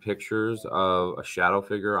captured pictures of a shadow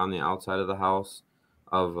figure on the outside of the house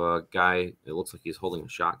of a guy. It looks like he's holding a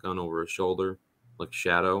shotgun over his shoulder, like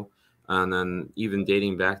shadow. And then even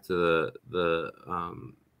dating back to the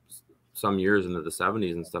some years into the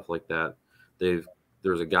 70s and stuff like that,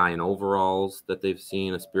 there's a guy in overalls that they've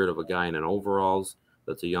seen, a spirit of a guy in overalls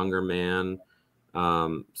that's a younger man.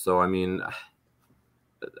 So, I mean,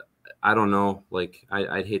 I don't know. Like,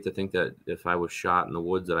 I'd hate to think that if I was shot in the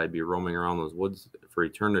woods that I'd be roaming around those woods for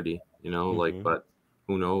eternity, you know, like, but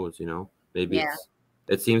who knows, you know, maybe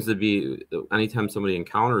it seems to be anytime somebody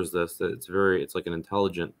encounters this, it's like an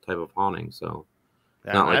intelligent type of haunting. So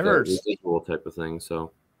not like a residual type of thing.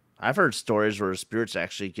 So I've heard stories where spirits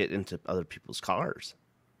actually get into other people's cars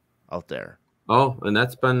out there. Oh, and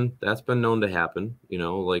that's been known to happen. You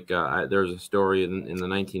know, like there's a story in the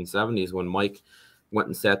 1970s when Mike went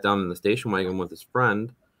and sat down in the station wagon with his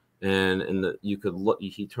friend, and you could look.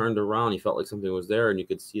 He turned around. He felt like something was there, and you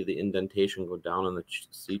could see the indentation go down on the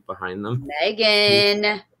seat behind them. Megan,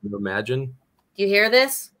 can you imagine? Do you hear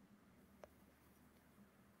this?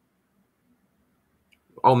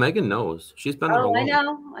 Oh, Megan knows. She's been there. Oh,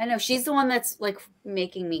 I know. She's the one that's like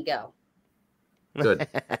making me go. Good.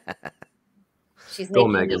 She's go,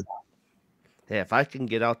 Megan. Hey, if I can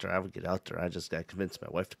get out there, I would get out there. I just got to convince my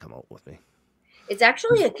wife to come out with me. It's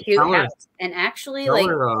actually a cute house, and actually,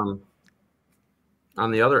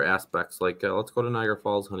 on the other aspects, like let's go to Niagara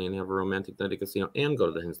Falls, honey, and have a romantic night at casino, and go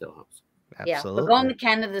to the Hinsdale House. Yeah, but go on the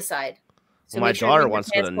Canada side. So well, my daughter wants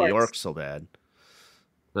to go to New York so bad.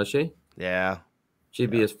 Does she? Yeah. She'd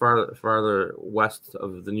be as farther west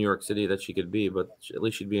of the New York City that she could be, but at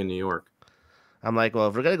least she'd be in New York. I'm like, well,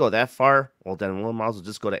 if we're gonna go that far, well, then we might as well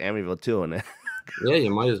just go to Amityville too, and yeah, you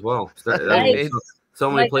might as well. So many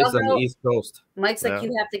Mike, places on the East Coast. Mike's like,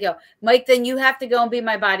 you have to go, Mike. Then you have to go and be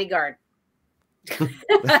my bodyguard. You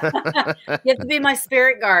have to be my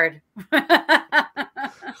spirit guard.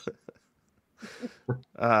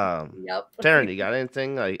 Yep. Darren, you got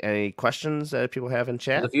anything? Any questions that people have in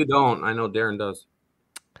chat? If you don't, I know Darren does.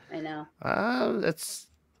 I know. It's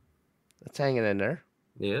hanging in there.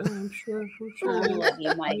 Yeah, I'm sure. I love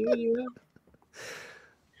you, Mike.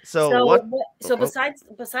 So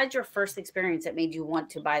besides your first experience that made you want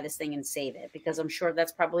to buy this thing and save it, because I'm sure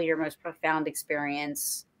that's probably your most profound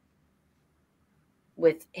experience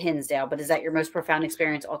with Hinsdale, but is that your most profound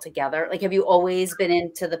experience altogether? Like, have you always been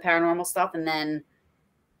into the paranormal stuff, and then,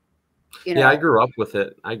 Yeah, I grew up with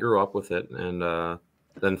it. And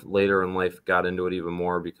then later in life got into it even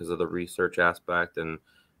more because of the research aspect and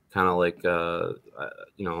kind of like the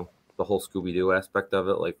whole Scooby-Doo aspect of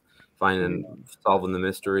it, like solving the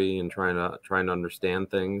mystery and trying to understand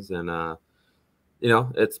things. And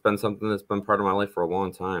it's been something that's been part of my life for a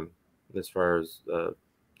long time as far as the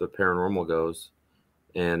paranormal goes.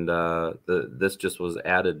 And this just was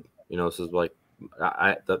added. This is like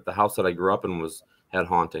the house that I grew up in had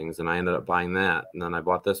hauntings, and I ended up buying that, and then I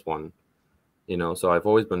bought this one. So I've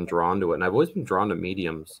always been drawn to it, and I've always been drawn to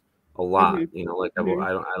mediums a lot. I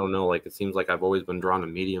don't know, like it seems like I've always been drawn to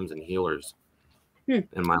mediums and healers in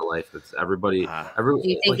my life. It's everybody. Do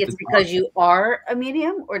you think it's because you are a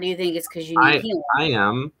medium, or do you think it's because you need healing? I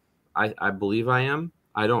am. I believe I am.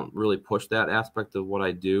 I don't really push that aspect of what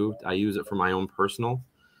I do. I use it for my own personal.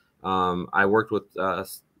 I worked with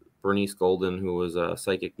Bernice Golden, who was a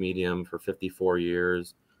psychic medium for 54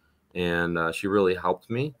 years. And she really helped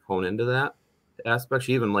me hone into that aspect.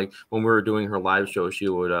 She even, like, when we were doing her live show, she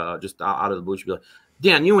would just out of the blue, she'd be like,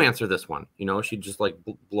 Dan, you answer this one. She'd just like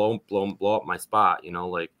blow up my spot, and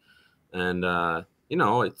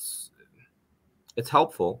it's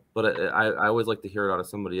helpful, but I always like to hear it out of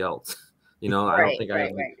somebody else. I don't think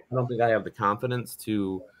I have the confidence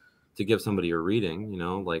to give somebody a reading.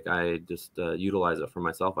 Like I just utilize it for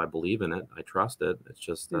myself. I believe in it. I trust it. It's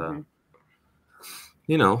just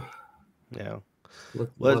yeah.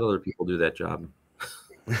 Let other people do that job.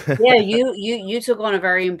 Yeah, you took on a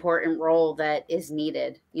very important role that is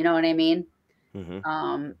needed. You know what I mean?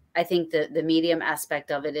 Mm-hmm. I think the medium aspect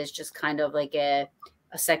of it is just kind of like a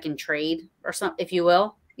second trade or something, if you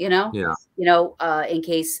will. Yeah. In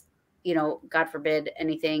case God forbid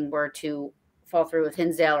anything were to fall through with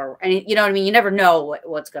Hinsdale or any, you know what I mean? You never know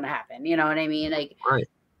what's going to happen. You know what I mean? Like, right.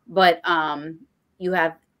 But you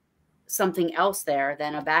have something else there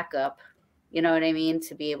than a backup. You know what I mean?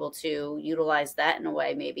 To be able to utilize that in a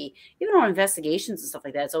way, maybe even on investigations and stuff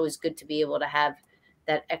like that. It's always good to be able to have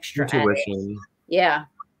that extra intuition. Yeah,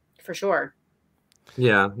 for sure.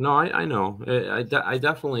 Yeah, no, I know. I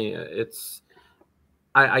definitely,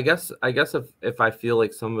 I guess if I feel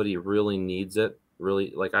like somebody really needs it,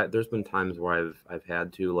 really, like there's been times where I've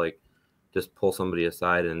had to like just pull somebody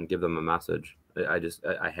aside and give them a message.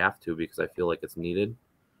 I have to, because I feel like it's needed.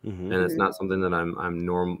 Mm-hmm. And it's not something that I'm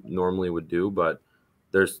normally would do, but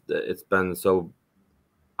it's been so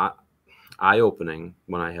eye-opening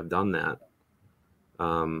when I have done that.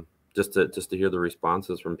 Just to hear the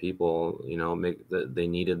responses from people, they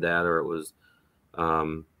needed that, or it was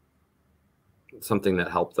something that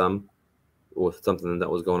helped them with something that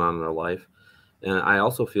was going on in their life. And I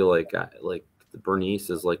also feel like Bernice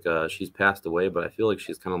is like she's passed away, but I feel like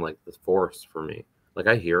she's kind of like the force for me. Like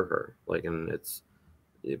I hear her, like, and it's.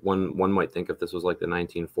 One might think if this was like the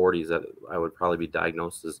 1940s that I would probably be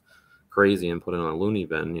diagnosed as crazy and put in a loony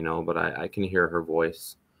bin, but I can hear her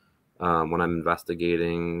voice when I'm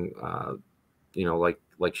investigating,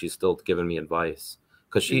 like she's still giving me advice,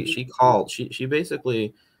 because she called, she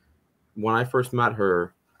basically, when I first met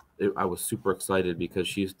her, I was super excited because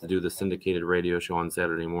she used to do the syndicated radio show on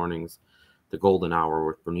Saturday mornings, the Golden Hour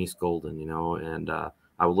with Bernice Golden, and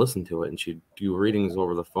I would listen to it, and she'd do readings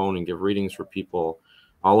over the phone and give readings for people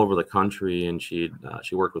all over the country. And she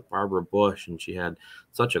worked with Barbara Bush, and she had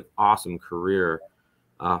such an awesome career.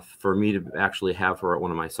 For me to actually have her at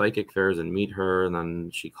one of my psychic fairs and meet her, and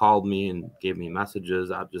then she called me and gave me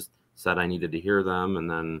messages. I just said I needed to hear them, and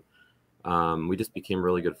then we just became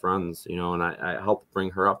really good friends, and I helped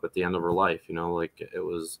bring her up at the end of her life, like it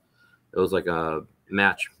was like a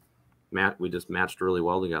match. We just matched really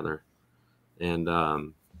well together. And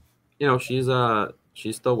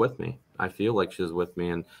she's still with me. I feel like she's with me,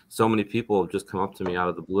 and so many people have just come up to me out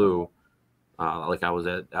of the blue. Like I was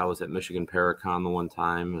at Michigan Paracon the one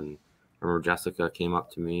time, and I remember Jessica came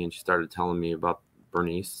up to me and she started telling me about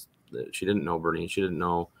Bernice. She didn't know Bernice. She didn't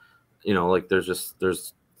know, like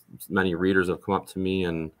there's many readers have come up to me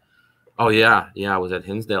and, oh yeah, I was at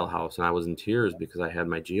Hinsdale House and I was in tears because I had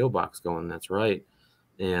my Geo box going. That's right.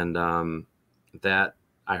 And that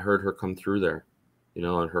I heard her come through there,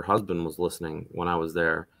 and her husband was listening when I was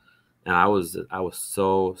there, and I was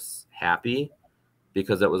so happy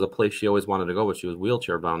because that was a place she always wanted to go, but she was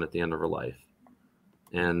wheelchair bound at the end of her life.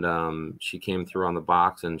 And she came through on the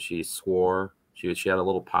box and she swore. She had a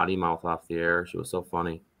little potty mouth off the air. She was so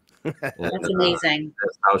funny. That's amazing.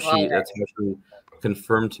 That's how she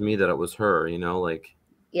confirmed to me that it was her, like.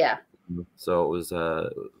 Yeah. So it was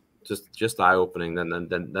just eye opening.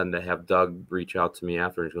 Then to have Doug reach out to me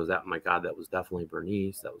after, and she goes, "Oh my God, that was definitely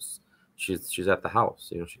Bernice. She's at the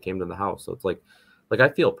house. She came to the house." So it's like I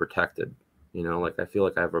feel protected. Like I feel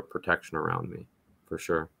like I have a protection around me, for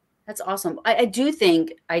sure. That's awesome. I do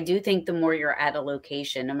think the more you're at a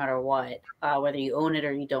location, no matter what, whether you own it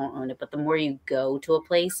or you don't own it, but the more you go to a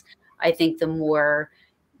place, I think the more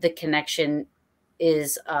the connection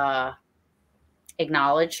is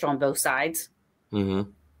acknowledged on both sides.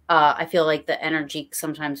 Mm-hmm. I feel like the energy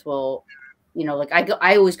sometimes will, like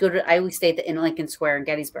I always stay in Lincoln Square in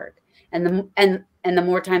Gettysburg, and the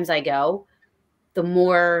more times I go, the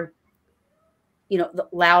more, the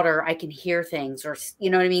louder I can hear things, or,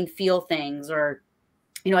 what I mean? Feel things, or,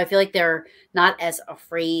 I feel like they're not as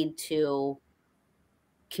afraid to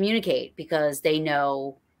communicate because they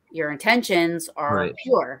know your intentions are Right.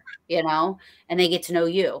 pure, and they get to know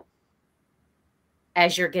you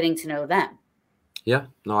as you're getting to know them. Yeah,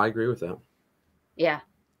 no, I agree with that. Yeah.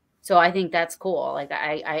 So I think that's cool. Like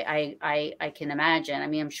I can imagine. I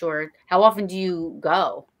mean, I'm sure. How often do you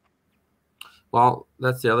go? Well,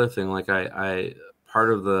 that's the other thing. Like I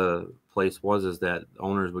part of the place is that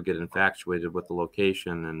owners would get infatuated with the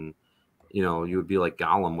location, and you would be like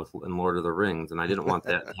Gollum in Lord of the Rings, and I didn't want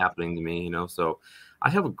that happening to me. So I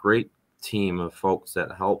have a great team of folks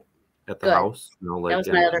that help at the house. Like, that was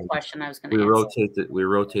my other question I was going to ask. We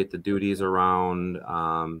rotate the duties around.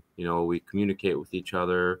 We communicate with each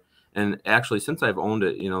other. And actually, since I've owned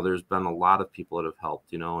it, there's been a lot of people that have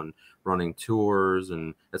helped, and running tours,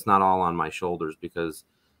 and it's not all on my shoulders because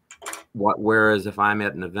whereas if I'm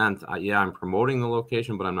at an event, I'm promoting the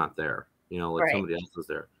location, but I'm not there, right. Somebody else is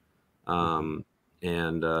there.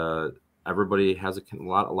 And everybody has a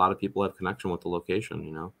lot of people have connection with the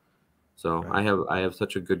location, so right. I have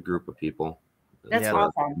such a good group of people. That's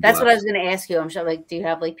awesome. That's what I was going to ask you. I'm sure, do you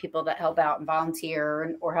have people that help out and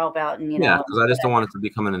volunteer or help out? And because I just don't want it to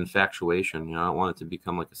become an infatuation. I don't want it to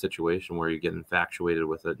become like a situation where you get infatuated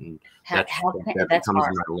with it, and that that's becomes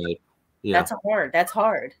hard. my life. Yeah, that's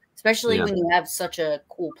hard, especially when you have such a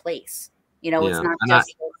cool place. It's not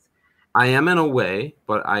just. I am in a way,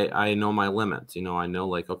 but I know my limits. I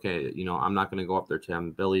know okay, I'm not going to go up there to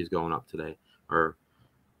Billy's going up today, or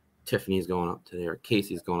Tiffany's going up today, or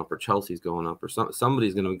Casey's going up, or Chelsea's going up, or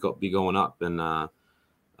somebody's going to be going up and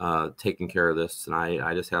taking care of this, and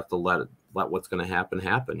I just have to let what's going to happen,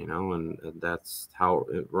 and that's how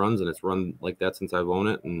it runs, and it's run like that since I've owned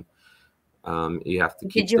it, and you have to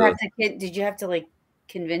keep. Did you have to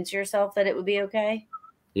convince yourself that it would be okay?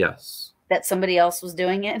 Yes. That somebody else was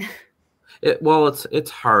doing it.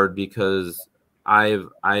 It's hard because I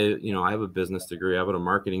have a business degree. I have a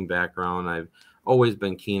marketing background. I've always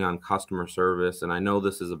been keen on customer service, and I know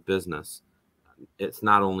this is a business. It's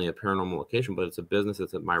not only a paranormal location, but it's a business.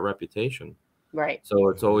 It's my reputation. Right. So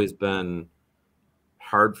it's always been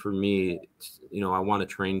hard for me. I want to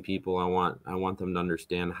train people. I want them to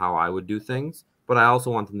understand how I would do things, but I also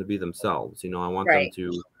want them to be themselves. I want them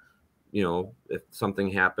to, if something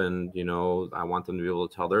happened, I want them to be able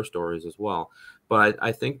to tell their stories as well. But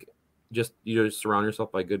I think just surround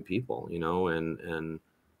yourself by good people, and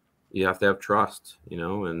you have to have trust,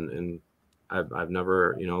 and I've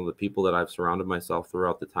never, the people that I've surrounded myself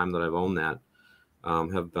throughout the time that I've owned that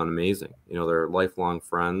have been amazing. They're lifelong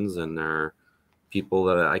friends, and they're people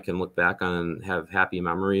that I can look back on and have happy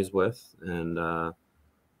memories with. And, and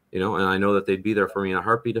I know that they'd be there for me in a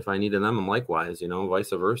heartbeat if I needed them, and likewise, vice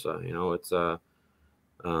versa. It's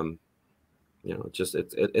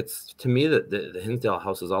to me that the Hinsdale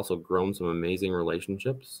House has also grown some amazing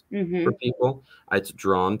relationships for people. It's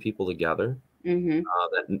drawn people together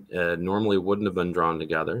that normally wouldn't have been drawn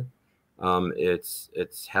together.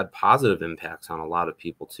 It's had positive impacts on a lot of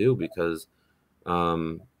people too, because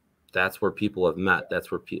that's where people have met.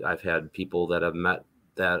 That's where I've had people that have met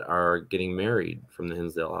that are getting married from the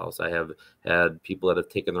Hinsdale House. I have had people that have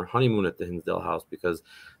taken their honeymoon at the Hinsdale House because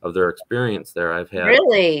of their experience there. I've had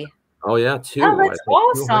Really? Oh yeah, two. Oh, that's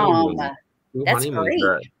awesome. Two That's honeymoons.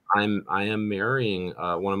 great. I am marrying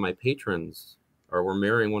one of my patrons, or we're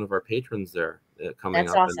marrying one of our patrons there coming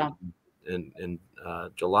That's up awesome. in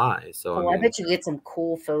July. So Oh, I I mean, bet you get some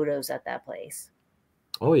cool photos at that place.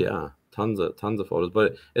 oh yeah, tons of photos,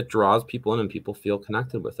 but it draws people in and people feel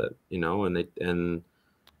connected with it, you know, and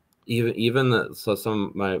even so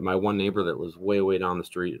some my one neighbor that was way down the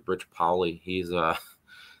street, Rich Powley, he's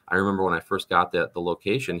I remember when I first got the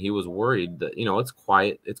location, he was worried that, you know, it's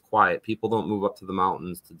quiet. People don't move up to the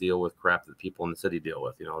mountains to deal with crap that people in the city deal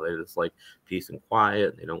with. You know, they just like peace and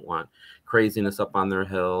quiet. They don't want craziness up on their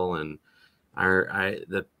hill. And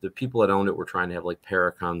the people that owned it were trying to have like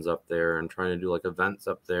paracons up there and trying to do like events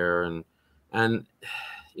up there. And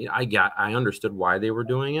you know, I understood why they were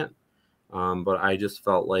doing it. But I just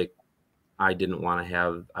felt like I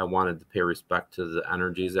wanted to pay respect to the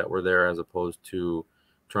energies that were there as opposed to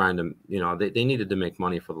trying to, you know, they needed to make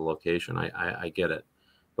money for the location. I get it,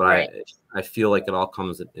 but right. I feel like it all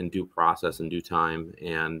comes in due process and due time.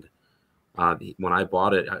 And when I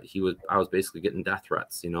bought it, I was basically getting death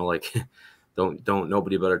threats, you know, like don't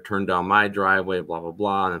nobody better turn down my driveway, blah blah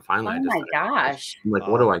blah. And then finally, Oh my gosh, I'm like,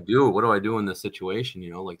 what do I do? What do I do in this situation?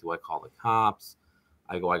 You know, like, do I call the cops?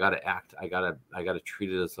 I gotta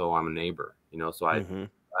treat it as though I'm a neighbor, you know. So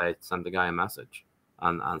I sent the guy a message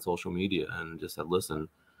on social media and just said, listen,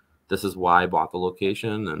 this is why I bought the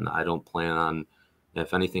location, and I don't plan on,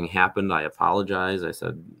 if anything happened, I apologize. I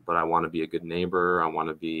said, but I want to be a good neighbor. I want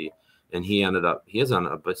to be, and he is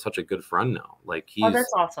such a good friend now. Like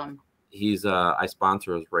that's awesome. I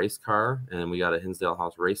sponsor his race car, and we got a Hinsdale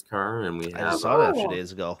House race car, and we have. I saw that a few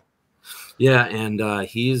days ago. Yeah, and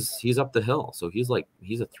he's up the hill, so he's a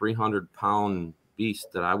 300-pound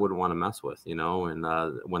beast that I wouldn't want to mess with, you know. And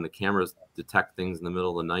when the cameras detect things in the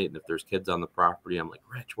middle of the night, and if there's kids on the property, I'm like,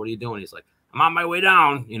 Rich, what are you doing? He's like, I'm on my way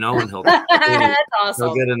down, you know. And That's awesome.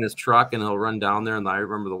 He'll get in his truck and he'll run down there. And I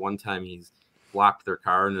remember the one time he's blocked their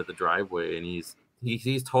car into the driveway, and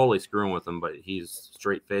he's totally screwing with them, but he's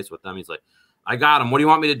straight faced with them. He's like, I got him. What do you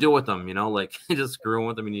want me to do with them? You know, like just screwing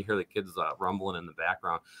with them, and you hear the kids rumbling in the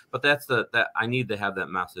background. But that I need to have that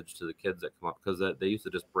message to the kids that come up, because they used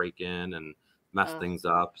to just break in and mess things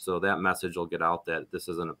up. So that message will get out that this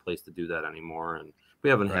isn't a place to do that anymore. And we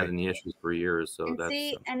haven't had any issues for years. So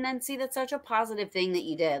that's such a positive thing that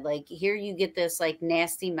you did. Like, here you get this like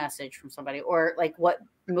nasty message from somebody, or like what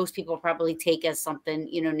most people probably take as something,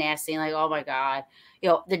 you know, nasty, and like, oh my God, you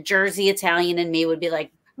know, the Jersey Italian in me would be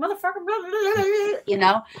like, motherfucker, blah, blah, blah, you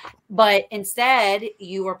know. But instead,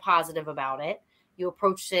 you were positive about it. You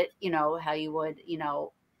approached it, you know, how you would, you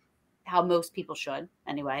know, how most people should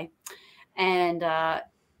anyway. And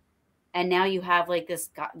now you have like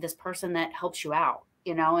this person that helps you out,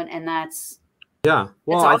 you know, and that's well,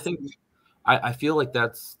 awesome. I think I feel like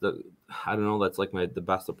that's that's like the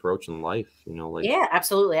best approach in life, you know. Like, yeah,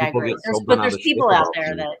 absolutely, I agree. But there's people out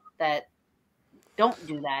there that don't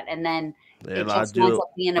do that, and then it just winds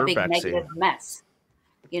up being a big negative mess,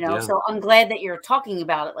 you know. So I'm glad that you're talking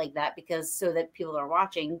about it like that, because so that people are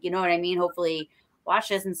watching, you know what I mean, hopefully watch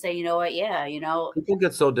this and say, you know what, yeah, you know, people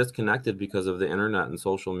get so disconnected because of the internet and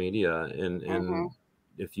social media, and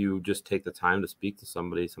if you just take the time to speak to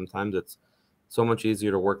somebody, sometimes it's so much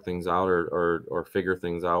easier to work things out or figure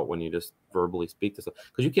things out when you just verbally speak to someone,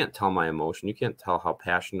 because you can't tell my emotion. You can't tell how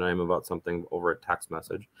passionate I am about something over a text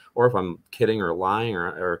message, or if I'm kidding or lying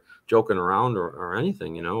or joking around or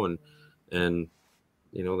anything, you know. And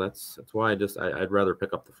you know, that's why I'd rather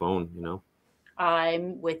pick up the phone, you know.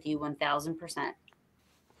 I'm with you 1000%.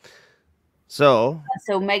 So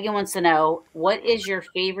Megan wants to know, what is your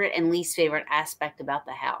favorite and least favorite aspect about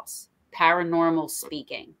the house, paranormal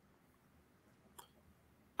speaking?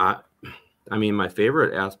 I mean, my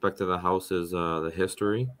favorite aspect of the house is the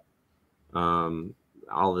history,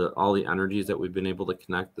 all the energies that we've been able to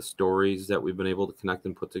connect, the stories that we've been able to connect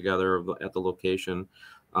and put together at the location,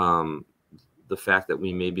 the fact that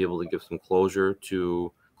we may be able to give some closure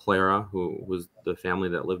to Clara, who was the family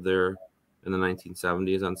that lived there in the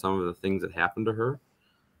 1970s, on some of the things that happened to her,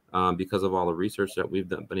 because of all the research that we've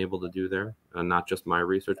been able to do there, and not just my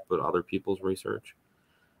research, but other people's research.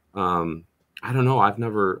 I don't know. I've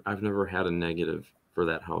never had a negative for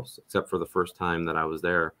that house, except for the first time that I was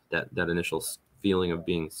there, that initial feeling of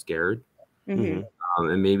being scared. Mm-hmm.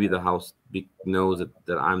 And maybe the house knows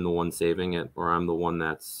that I'm the one saving it, or I'm the one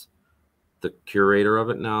that's the curator of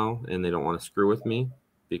it now, and they don't want to screw with me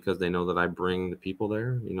because they know that I bring the people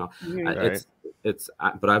there. You know,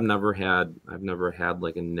 but I've never had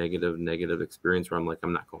like a negative experience where I'm like,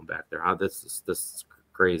 I'm not going back there. This is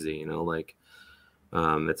crazy, you know, like,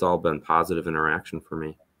 it's all been positive interaction for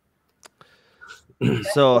me.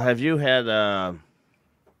 So have you had,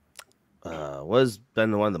 what has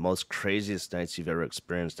been one of the most craziest nights you've ever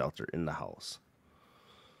experienced out there in the house?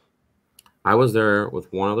 I was there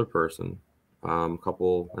with one other person, I think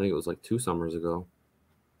it was like 2 summers ago.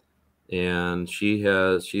 And she's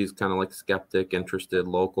kind of like skeptic, interested,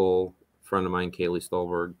 local friend of mine, Kaylee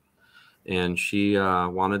Stolberg. And she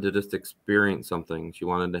wanted to just experience something. She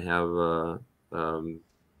wanted to have an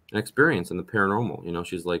experience in the paranormal. You know,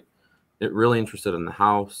 she's like really interested in the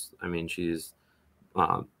house. I mean, she's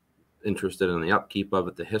interested in the upkeep of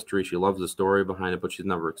it, the history. She loves the story behind it, but she's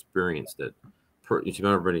never experienced it. She's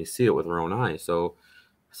never been able to see it with her own eyes. So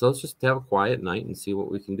let's just have a quiet night and see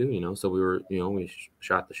what we can do, you know? So we were, you know, we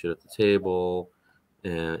shot the shit at the table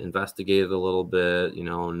and investigated a little bit, you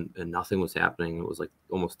know, and nothing was happening. It was like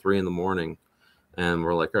almost 3 a.m. And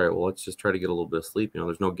we're like, all right, well, let's just try to get a little bit of sleep. You know,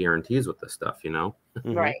 there's no guarantees with this stuff, you know?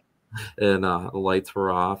 Right. And the lights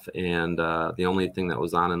were off, and the only thing that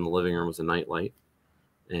was on in the living room was a nightlight.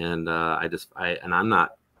 And I'm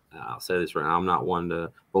not, I'll say this right now, I'm not one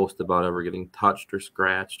to boast about ever getting touched or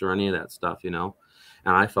scratched or any of that stuff, you know?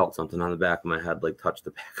 And I felt something on the back of my head, like touch the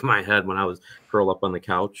back of my head when I was curled up on the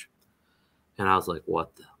couch. And I was like,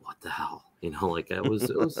 what the hell? You know, like it was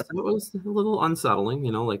a little unsettling,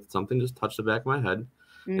 you know, like something just touched the back of my head.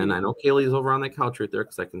 And I know Kaylee's over on the couch right there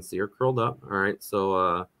because I can see her curled up. All right.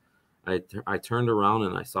 So I turned around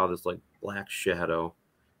and I saw this like black shadow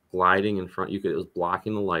gliding in front. It was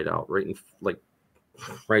blocking the light out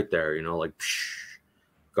right there, you know, like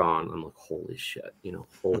gone. I'm like, holy shit, you know,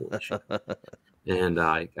 holy shit. And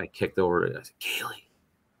I kicked over to it. I said, Kaylee.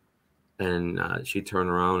 And she turned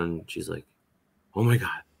around and she's like, oh my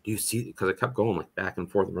God, do you see? Because I kept going like back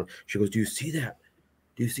and forth. She goes, do you see that?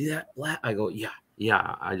 Do you see that black? I go, yeah.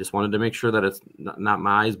 I just wanted to make sure that it's not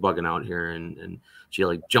my eyes bugging out here. And she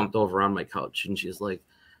like jumped over on my couch and she's like,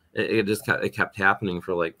 it kept happening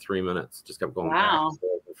for like 3 minutes. Just kept going back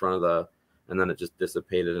in front of and then it just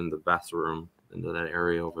dissipated in the bathroom, into that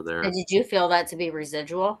area over there. And did you feel that to be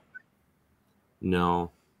residual?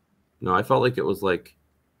 No, I felt like it was like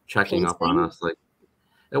checking up on us. Like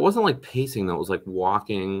it wasn't like pacing though. It was like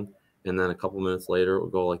walking, and then a couple minutes later it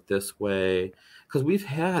would go like this way. Because we've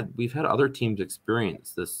had other teams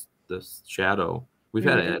experience this shadow. We've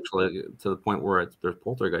had it actually to the point where there's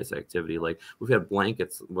poltergeist activity. Like we've had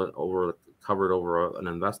blankets covered over an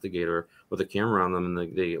investigator with a camera on them, and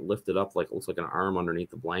they lift it up like it looks like an arm underneath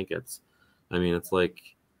the blankets. I mean, it's like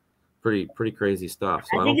pretty crazy stuff.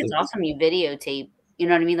 So I think it's awesome you videotape. You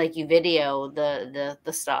know what I mean? Like you video the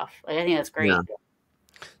stuff. Like I think that's great. Yeah.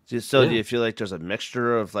 So do you feel like there's a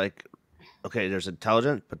mixture of like, okay, there's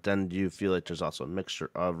intelligent, but then do you feel like there's also a mixture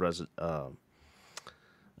of what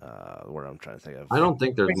I'm trying to think of? I don't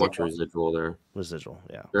think there's much residual there. Residual,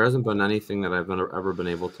 yeah. There hasn't been anything that I've ever been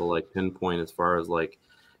able to like pinpoint as far as like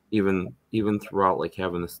even throughout like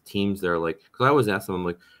having this teams there, like because I always ask them, I'm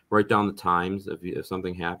like, write down the times if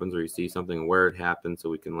something happens or you see something, where it happened, so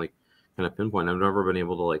we can like kind of pinpoint. I've never been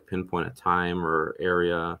able to like pinpoint a time or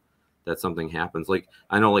area that something happens. Like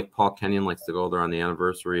I know like Paul Kenyon likes to go there on the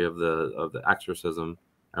anniversary of the exorcism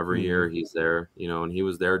every year. He's there, you know, and he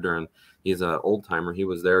was there he's an old timer. He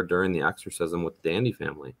was there during the exorcism with the Dandy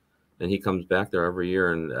family, and he comes back there every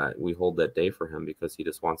year, and we hold that day for him because he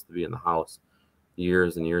just wants to be in the house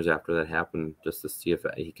years and years after that happened, just to see if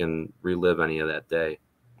he can relive any of that day.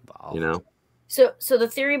 Wow. You know? So the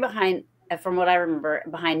theory behind, from what I remember,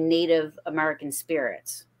 behind Native American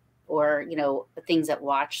spirits, or, you know, things that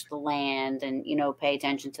watch the land and, you know, pay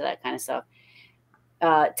attention to that kind of stuff,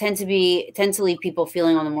 tend to leave people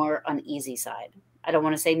feeling on the more uneasy side. I don't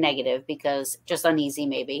want to say negative, because just uneasy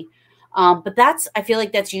maybe. But I feel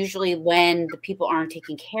like that's usually when the people aren't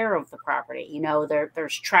taking care of the property. You know,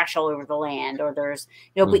 there's trash all over the land, or there's,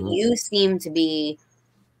 you know, but you seem to be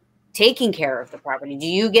taking care of the property. Do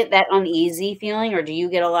you get that uneasy feeling, or do you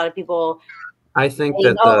get a lot of people? I think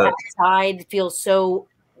saying, that outside feels so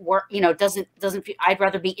you know, doesn't feel, I'd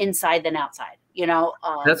rather be inside than outside, you know.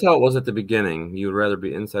 That's how it was at the beginning. You would rather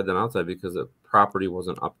be inside than outside because the property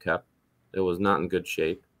wasn't upkept. It was not in good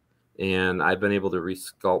shape. And I've been able to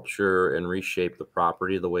resculpture and reshape the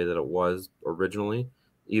property the way that it was originally,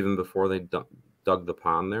 even before they dug the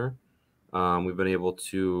pond there. We've been able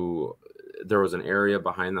to, there was an area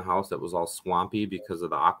behind the house that was all swampy because of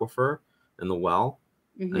the aquifer and the well.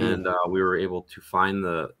 And we were able to find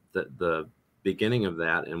the beginning of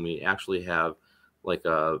that. And we actually have like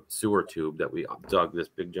a sewer tube that we dug this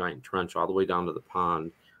big giant trench all the way down to the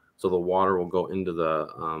pond, so the water will go into the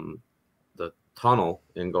tunnel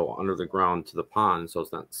and go under the ground to the pond, so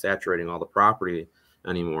it's not saturating all the property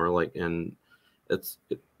anymore. Like, and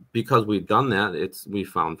because we've done that, we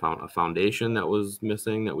found a foundation that was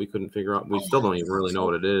missing that we couldn't figure out. We still don't even really know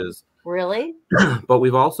what it is. Really? But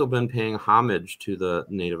we've also been paying homage to the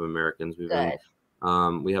Native Americans. We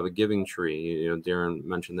have a giving tree. You know, Darren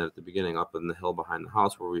mentioned that at the beginning, up in the hill behind the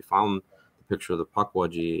house, where we found the picture of the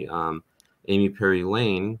Pukwudgie. Amy Perry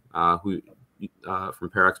Lane, who from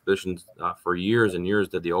Para Expeditions for years and years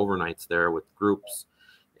did the overnights there with groups,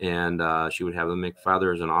 and she would have them make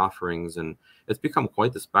feathers and offerings, and it's become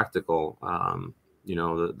quite the spectacle. You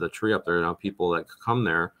know, the tree up there, you know, people that come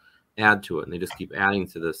there add to it, and they just keep adding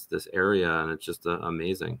to this area, and it's just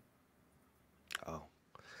amazing. Oh,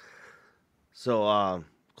 so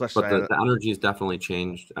question. But the energy has definitely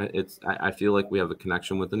changed. I feel like we have a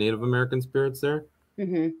connection with the Native American spirits there.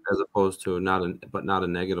 As opposed to not a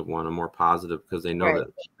negative one, a more positive, because they know that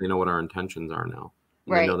they know what our intentions are now.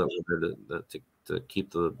 And they know that we're there to keep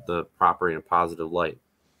the property in a positive light.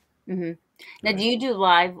 Now, do you do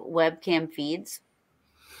live webcam feeds?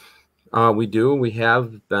 We do. We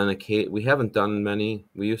have been we haven't done many.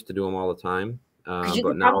 We used to do them all the time. You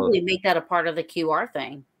could probably make that a part of the QR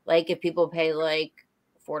thing. Like, if people pay like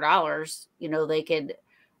 $4, you know, they could,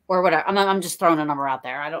 or whatever. I'm just throwing a number out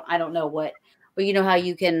there. I don't know what. But you know how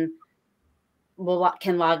you can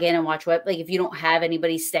log in and watch web, like if you don't have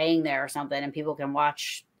anybody staying there or something, and people can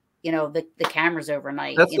watch, you know, the cameras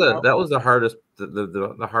overnight. That was the hardest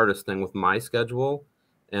the hardest thing with my schedule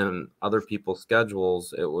and other people's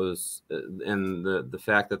schedules. It was, and the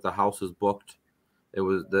fact that the house was booked. It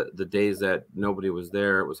was the days that nobody was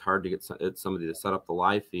there. It was hard to get somebody to set up the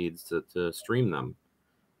live feeds to stream them.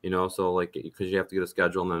 You know, so like, because you have to get a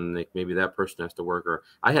schedule, and then maybe that person has to work. Or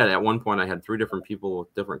at one point I had 3 different people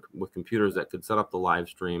with computers that could set up the live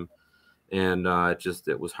stream, and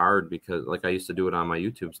it was hard, because like I used to do it on my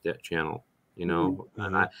YouTube channel, you know.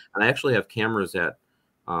 And I actually have cameras at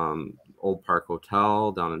Old Park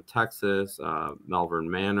Hotel down in Texas, Malvern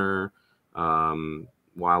Manor,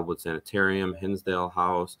 Wildwood Sanitarium, Hinsdale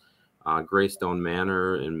House, Greystone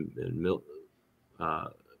Manor,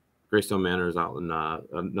 Greystone Manor is out in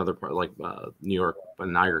another part, like New York,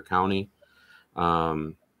 Niagara County.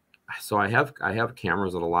 So I have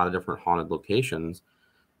cameras at a lot of different haunted locations,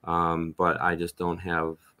 but I just don't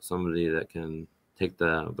have somebody that can take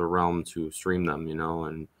the realm to stream them, you know.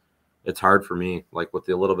 And it's hard for me. Like, with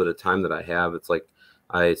the little bit of time that I have, it's like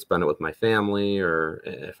I spend it with my family, or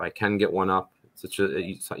if I can get one up,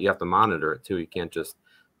 you have to monitor it too. You can't just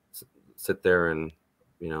sit there and,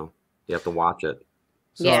 you know, you have to watch it.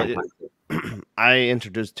 So I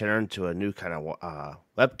introduced Taryn to a new kind of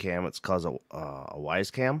webcam. It's called a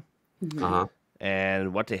Wise Cam.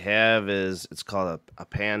 And what they have is, it's called a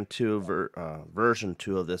Pan 2 version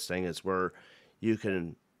 2 of this thing, is where you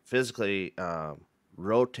can physically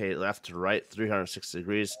rotate left to right 360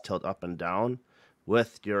 degrees, tilt up and down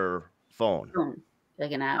with your phone.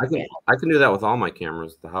 Like an app. I can do that with all my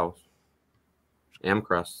cameras at the house.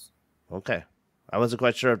 Amcrest. Okay. I wasn't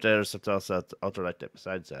quite sure if there's something else out there like that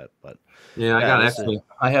besides that, but yeah,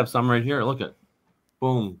 I have some right here. Look at,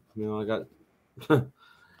 boom. You know, I got.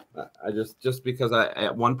 I just because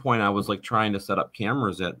at one point I was like trying to set up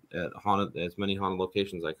cameras at as many haunted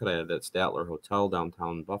locations as I could. I had that Statler Hotel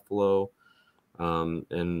downtown Buffalo,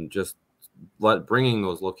 and just bringing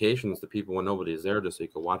those locations to people when nobody's there, just so you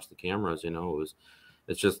could watch the cameras. You know,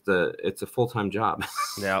 it's just it's a full-time job.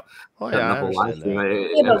 Yeah. Oh yeah. But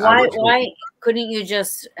why couldn't you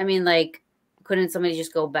just? I mean, like, couldn't somebody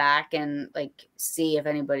just go back and like see if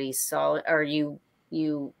anybody saw it, or you?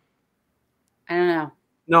 I don't know.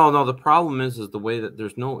 No. The problem is the way that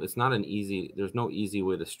there's no easy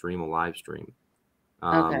way to stream a live stream.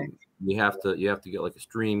 Okay. You have to get like a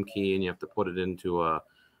stream key, and you have to put it into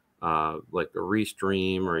like a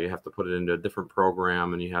restream, or you have to put it into a different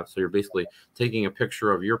program, and so you're basically taking a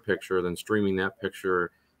picture of your picture, then streaming that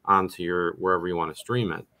picture onto your wherever you want to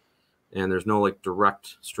stream it. And there's no like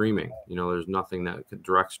direct streaming, you know, there's nothing that could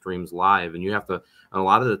direct streams live, and you have to, and a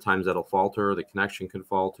lot of the times that'll falter, the connection could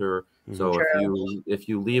falter. So if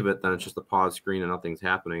you leave it, then it's just a pause screen and nothing's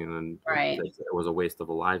happening, and then it was a waste of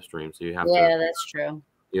a live stream. So you have that's true.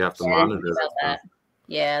 You have to monitor that.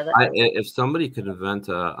 Yeah. If somebody could invent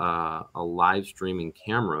a live streaming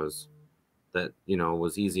cameras that, you know,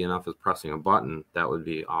 was easy enough as pressing a button, that would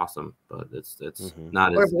be awesome. But it's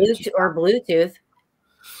not or as Bluetooth.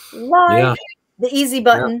 Live, the easy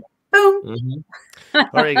button. Boom.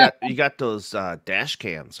 Or you got those dash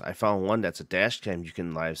cams. I found one that's a dash cam you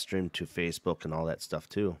can live stream to Facebook and all that stuff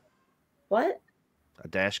too. What? A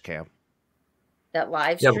dash cam.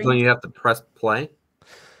 live Yeah, stream? but then you have to press play.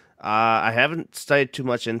 I haven't studied too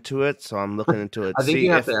much into it, so I'm looking into it. I think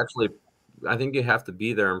you have to actually. I think you have to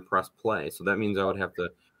be there and press play. So that means I would have to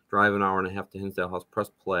drive an hour and a half to Hinsdale House, press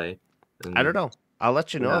play. And, I don't know. I'll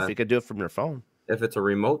let you know if you could do it from your phone. If it's a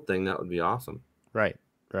remote thing, that would be awesome. Right.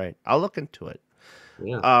 I'll look into it.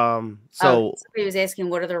 Yeah. So somebody was asking,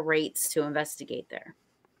 what are the rates to investigate there?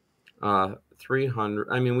 300.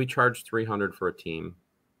 I mean, we charge 300 for a team.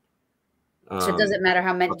 So does it matter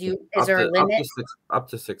how many? Is there a limit? Up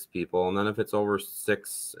to 6 people, and then if it's over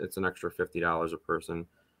 6, it's an extra $50 a person.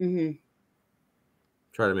 Mm-hmm.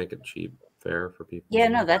 Try to make it cheap, fair for people. Yeah,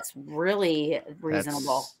 no, that's really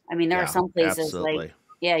reasonable. I mean, there are some places like,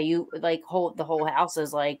 you like the whole house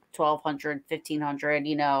is like $1,200, $1,500.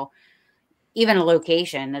 You know, even a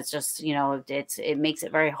location. It's just, you know, it makes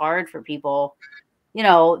it very hard for people, you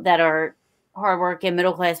know, that are hardworking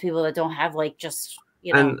middle class people that don't have like just,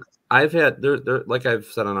 you know. And I've had there like I've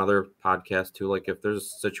said on other podcasts too, like if there's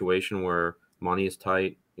a situation where money is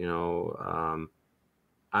tight, you know,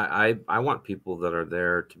 I want people that are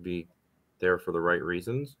there to be there for the right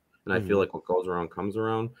reasons. And I feel like what goes around comes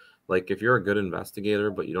around. Like if you're a good investigator,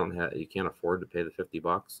 but you can't afford to pay the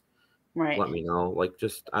 $50, right? Let me know. Like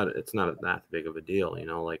it's not that big of a deal, you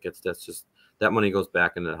know, like that's just that money goes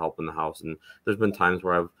back into helping the house. And there's been times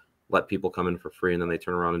where I've let people come in for free and then they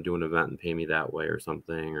turn around and do an event and pay me that way or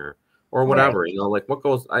something or whatever, you know, like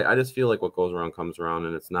I just feel like what goes around comes around,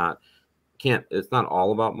 and it's not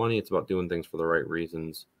all about money. It's about doing things for the right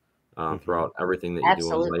reasons throughout everything that you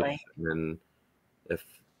do in life. And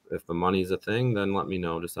if the money's a thing, then let me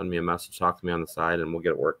know. Just send me a message, talk to me on the side, and we'll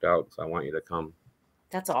get it worked out. So I want you to come.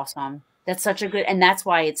 That's awesome. That's such a good, and that's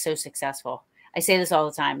why it's so successful. I say this all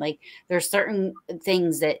the time. Like there's certain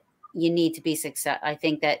things that you need to be success. I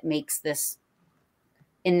think that makes this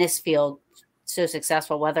in this field so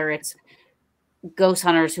successful, whether it's ghost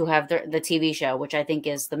hunters who have the TV show, which I think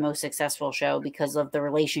is the most successful show because of the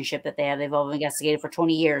relationship that they have. They've all investigated for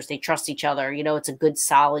 20 years. They trust each other. You know, it's a good,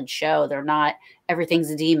 solid show. They're not, everything's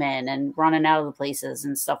a demon and running out of the places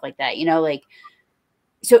and stuff like that. You know, like,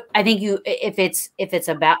 so I think if it's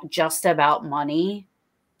just about money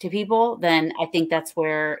to people, then I think that's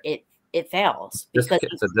where it fails. Because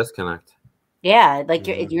it's a disconnect. Yeah. Like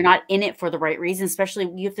you're not in it for the right reason,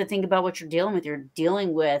 especially you have to think about what you're dealing with. You're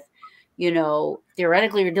dealing with, you know,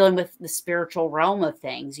 theoretically you're dealing with the spiritual realm of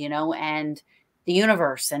things, you know, and the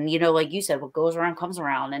universe. And, you know, like you said, what goes around comes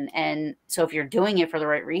around. And so if you're doing it for the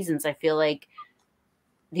right reasons, I feel like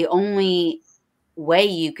the only way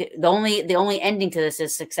you could, the only ending to this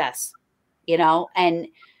is success, you know, and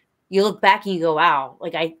you look back and you go, wow,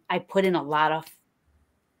 like I put in a lot of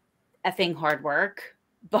effing hard work,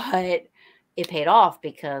 but it paid off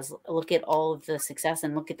because look at all of the success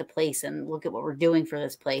and look at the place and look at what we're doing for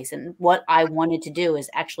this place. And what I wanted to do is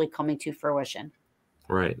actually coming to fruition.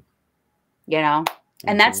 Right. You know,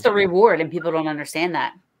 and that's the reward. And people don't understand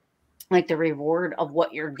that. Like the reward of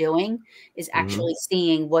what you're doing is actually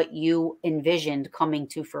seeing what you envisioned coming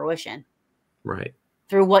to fruition. Right.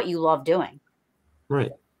 Through what you love doing.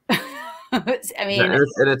 Right. I mean,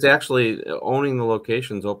 and it's actually owning the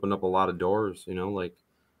locations opened up a lot of doors, you know, like,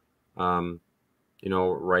 you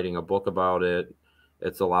know, writing a book about it.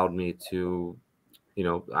 It's allowed me to, you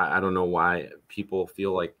know, I don't know why people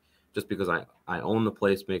feel like just because I own the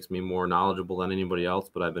place makes me more knowledgeable than anybody else,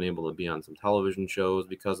 but I've been able to be on some television shows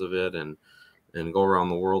because of it and go around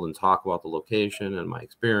the world and talk about the location and my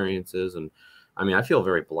experiences. And I mean, I feel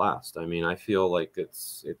very blessed. I mean, I feel like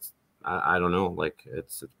I don't know, like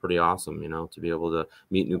it's pretty awesome, you know, to be able to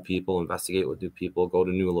meet new people, investigate with new people, go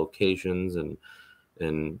to new locations and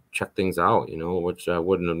check things out, you know, which I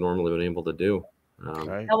wouldn't have normally been able to do.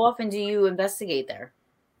 How often do you investigate there?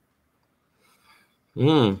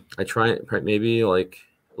 I try maybe like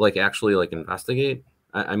actually like investigate.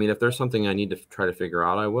 I mean, if there's something I need to try to figure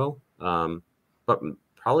out, I will. But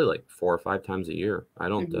probably like 4 or 5 times a year. I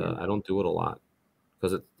don't do it a lot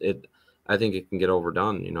because I think it can get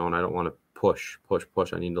overdone, you know, and I don't want to push.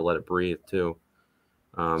 I need to let it breathe too.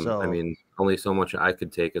 I mean, only so much I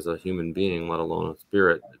could take as a human being, let alone a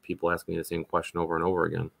spirit. People ask me the same question over and over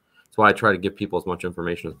again. So I try to give people as much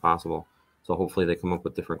information as possible. So hopefully they come up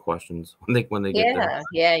with different questions when they get there.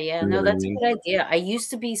 Yeah. No, that's a good idea. I used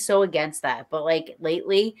to be so against that, but like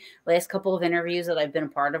lately, last couple of interviews that I've been a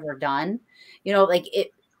part of or done, you know, like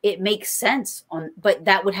it makes sense but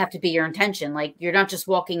that would have to be your intention. Like you're not just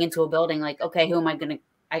walking into a building like, okay, who am I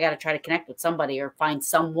got to try to connect with somebody or find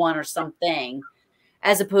someone or something,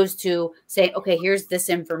 as opposed to saying, okay, here's this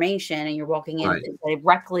information and you're walking in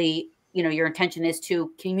directly, you know, your intention is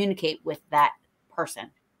to communicate with that person,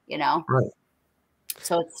 you know? Right.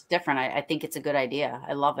 So it's different. I think it's a good idea.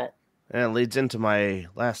 I love it. And it leads into my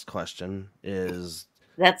last question is,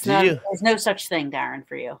 There's no such thing, Darren,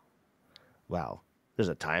 for you. Well, there's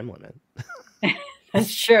a time limit.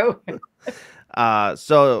 That's true.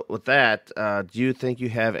 So with that, do you think you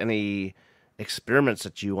have any experiments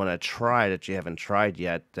that you want to try that you haven't tried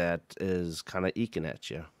yet that is kind of eking at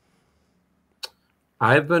you?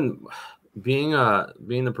 I've been being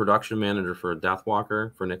the production manager for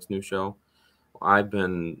Deathwalker for Nick's new show. I've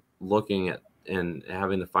been looking at and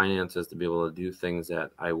having the finances to be able to do things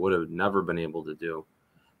that I would have never been able to do,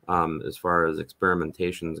 as far as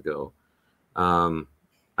experimentations go.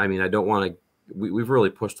 I mean, I don't want to. We've really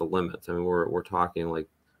pushed the limits. I mean, we're talking like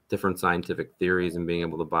different scientific theories and being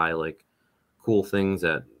able to buy like cool things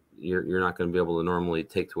that you're not going to be able to normally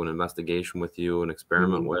take to an investigation with you and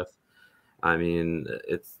experiment with. I mean,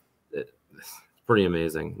 it's pretty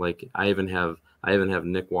amazing. Like I even have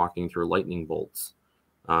Nick walking through lightning bolts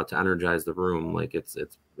to energize the room. Like it's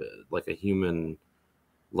like a human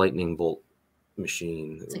lightning bolt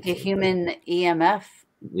machine. It's like a human EMF.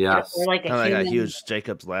 Yes. Or like Kind of like a huge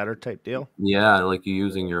Jacob's ladder type deal. Yeah, like you're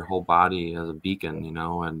using your whole body as a beacon, you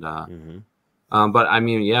know, and but I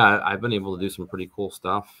mean, yeah, I've been able to do some pretty cool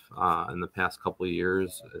stuff in the past couple of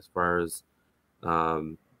years as far as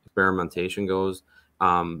experimentation goes.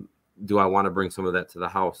 Do I want to bring some of that to the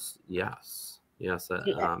house? Yes. But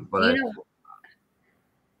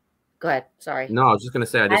go ahead. Sorry. No, I was just going to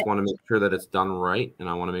say, I just want to make sure that it's done right. And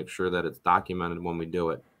I want to make sure that it's documented when we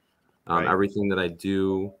do it. Right. Everything that I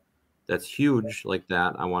do that's huge like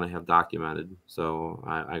that, I want to have documented. So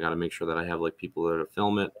I got to make sure that I have like people that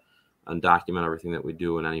film it and document everything that we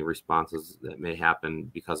do and any responses that may happen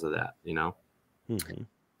because of that, you know?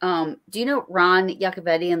 Do you know Ron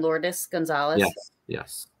Iacovetti and Lourdes Gonzalez?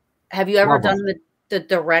 Yes. Have you ever done the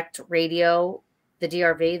direct radio, the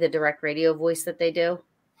DRV, the direct radio voice that they do?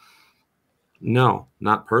 No,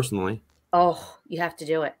 not personally. Oh, you have to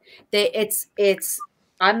do it.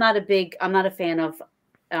 I'm not a fan of,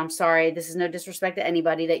 I'm sorry, this is no disrespect to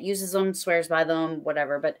anybody that uses them, swears by them,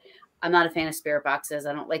 whatever, but I'm not a fan of spirit boxes.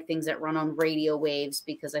 I don't like things that run on radio waves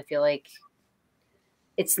because I feel like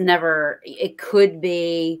it could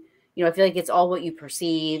be, you know, I feel like it's all what you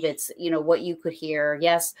perceive. It's, you know, what you could hear.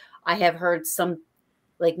 Yes, I have heard some,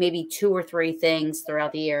 like maybe 2 or 3 things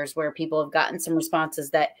throughout the years where people have gotten some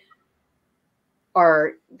responses that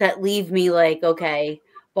leave me like, okay,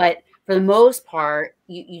 but for the most part,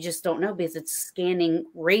 you just don't know because it's scanning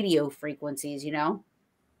radio frequencies, you know?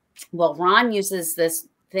 Well, Ron uses this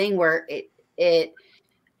thing where it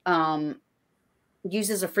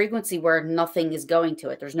uses a frequency where nothing is going to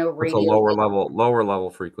it. There's no radio. It's a lower level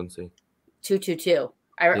frequency. 222.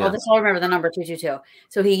 That's all I remember, the number 222.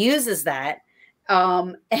 So he uses that.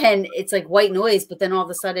 And it's like white noise, but then all of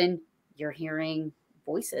a sudden you're hearing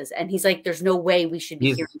voices, and he's like, there's no way we should be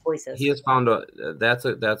hearing voices. He has found that's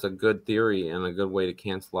a good theory and a good way to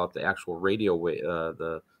cancel out the actual radio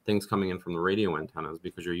the things coming in from the radio antennas,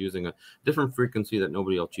 because you're using a different frequency that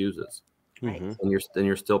nobody else uses. Right. And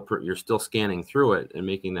you're still scanning through it and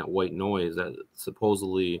making that white noise that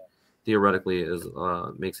supposedly theoretically is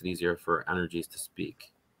makes it easier for energies to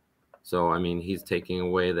speak. So I mean, he's taking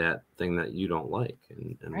away that thing that you don't like,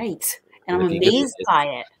 and right. And I'm amazed by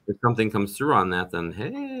it. If something comes through on that, then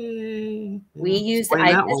hey, we used.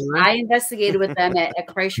 I investigated with them at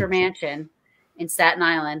Kreischer Mansion in Staten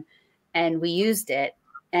Island, and we used it.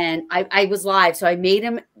 And I was live, so I made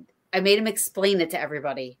him explain it to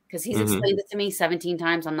everybody because he's explained it to me 17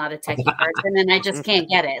 times. I'm not a techie person, and I just can't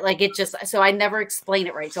get it. Like so I never explain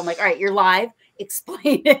it right. So I'm like, all right, you're live,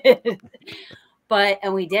 explain it.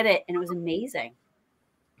 And we did it, and it was amazing.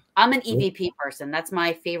 I'm an EVP person. That's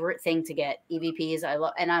my favorite thing to get. EVPs, I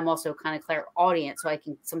love, and I'm also kind of clairaudient, so I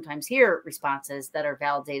can sometimes hear responses that are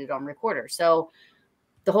validated on recorder. So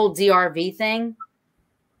the whole DRV thing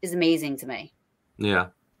is amazing to me. Yeah,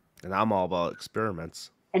 and I'm all about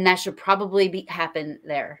experiments. And that should probably happen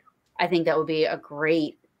there. I think that would be a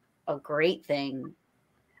great thing.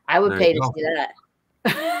 I would pay to see that.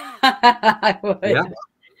 I would. Yeah.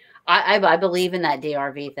 I believe in that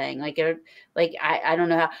DRV thing. I don't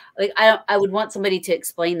know how. Like I would want somebody to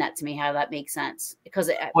explain that to me, how that makes sense. Because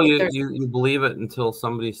you believe it until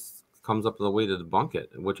somebody comes up with a way to debunk it,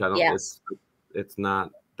 which I don't. Yes. It's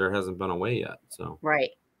not. There hasn't been a way yet. So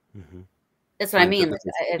right. Mm-hmm. That's what I mean. Like,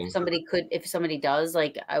 if somebody does,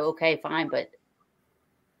 like, okay, fine. But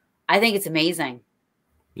I think it's amazing.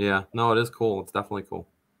 Yeah, no, it is cool. It's definitely cool.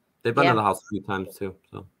 They've been to the house a few times too.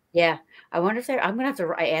 So yeah, I wonder if I'm gonna have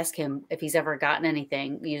to ask him if he's ever gotten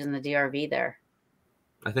anything using the DRV there.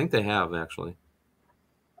 I think they have actually.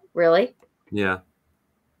 Really? Yeah.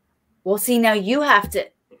 Well, see, now you have to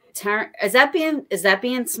turn. Is that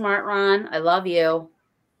being smart, Ron? I love you.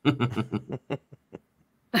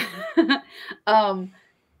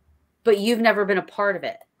 But you've never been a part of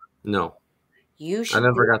it. No. You should. I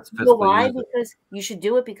never got to physically why? Use because you should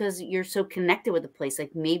do it because you're so connected with the place.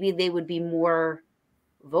 Like maybe they would be more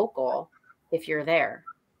vocal if you're there.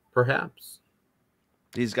 Perhaps.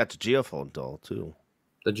 He's got the geophone doll too.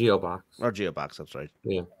 The Geobox. Or Geobox, that's right.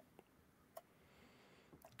 Yeah.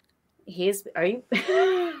 Are you?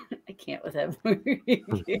 I can't with him.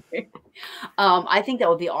 I think that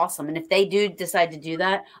would be awesome. And if they do decide to do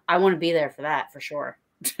that, I want to be there for that for sure.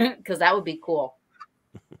 Because that would be cool.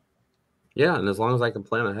 Yeah, and as long as I can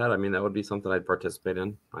plan ahead, I mean, that would be something I'd participate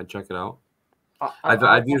in. I'd check it out.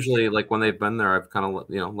 I've usually, like, when they've been there, I've kind of,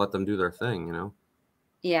 let them do their thing,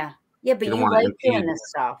 Yeah. Yeah, but you like doing this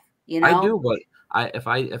stuff, I do, but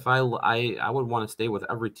I would want to stay with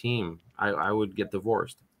every team. I would get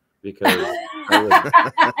divorced because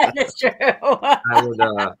that's true.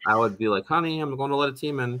 I would be like, honey, I'm going to let a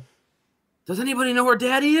team in. Does anybody know where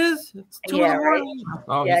Daddy is? It's 2 in the morning. Right.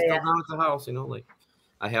 Oh, he's still down at the house. Like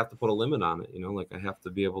I have to put a limit on it. Like I have to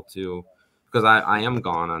be able to, because I am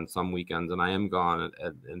gone on some weekends, and I am gone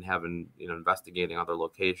and having investigating other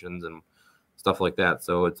locations and stuff like that.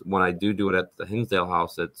 So it's when I do it at the Hinsdale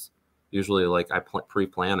House, it's usually like I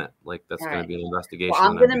pre-plan it. Like that's going to be an investigation. Well,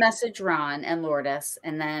 I'm going to message Ron and Lourdes,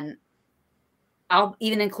 and then I'll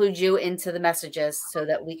even include you into the messages so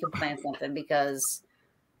that we can plan something, because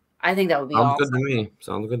I think that would be awesome. Good to me.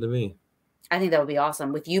 Sounds good to me. I think that would be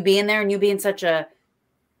awesome with you being there and you being such a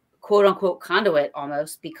quote unquote conduit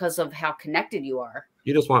almost because of how connected you are.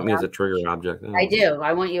 You just want me as a trigger object. I do.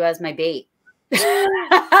 I want you as my bait.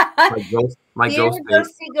 my ghost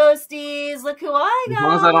ghosties. Look who I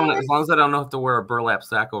got. As long as I don't have to wear a burlap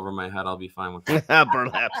sack over my head, I'll be fine with it.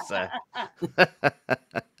 Burlap sack.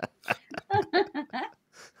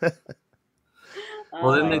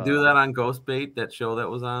 Well, didn't they do that on Ghost Bait, that show that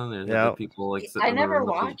was on? Yeah. People like. I never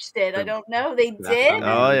watched it. I don't know. They did.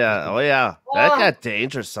 Oh yeah. That got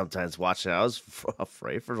dangerous sometimes watching it. I was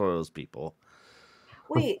afraid for those people.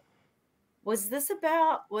 Wait, was these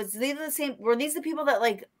the same? Were these the people that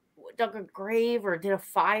like dug a grave or did a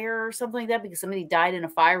fire or something like that because somebody died in a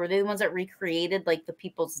fire? Were they the ones that recreated like the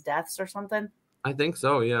people's deaths or something? I think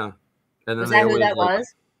so. Yeah. And then was that who that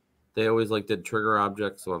was? They always did trigger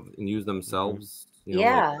objects and use themselves.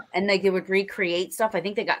 And they would recreate stuff. I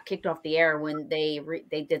think they got kicked off the air when they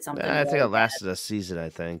did something. I think it lasted a season. I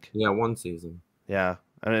think. Yeah, one season. Yeah,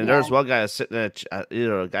 I mean, there was one guy sitting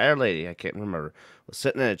in a guy or lady, I can't remember, was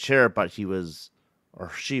sitting in a chair, but he was,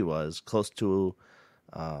 or she was, close to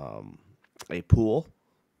a pool.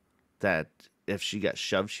 That if she got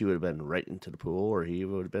shoved, she would have been right into the pool, or he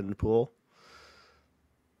would have been in the pool.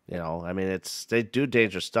 I mean, they do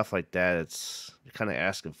dangerous stuff like that. You're kind of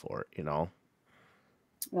asking for it,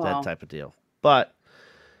 that type of deal. But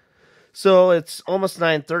so it's almost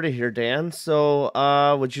 9:30 here, Dan. So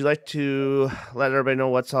would you like to let everybody know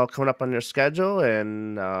what's all coming up on your schedule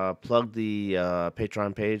and plug the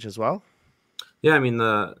Patreon page as well? Yeah, I mean,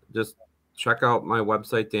 just check out my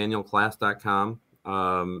website, danielklaes.com.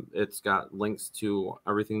 It's got links to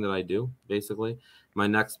everything that I do, basically. My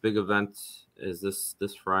next big event is this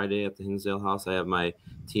Friday at the Hinsdale House. I have my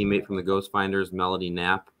teammate from the Ghost Finders, Melody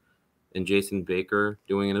Knapp, and Jason Baker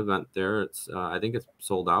doing an event there. It's I think it's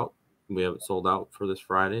sold out. We have it sold out for this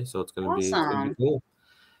Friday, so it's going to be cool.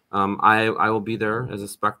 I will be there as a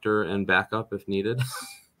specter and backup if needed.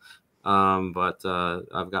 But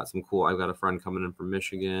I've got I've got a friend coming in from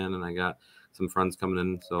Michigan, and I got some friends coming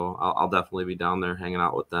in, so I'll definitely be down there hanging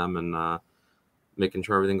out with them and making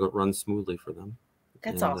sure everything runs smoothly for them.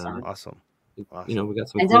 That's awesome. Awesome. We got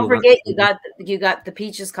some. And don't forget, you got the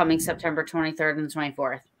Peaches coming September 23rd and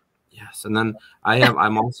 24th. Yes, and then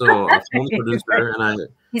I'm also a film producer, and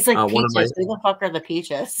he's like Peaches. Who the fuck are the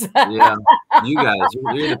Peaches? Yeah, you guys,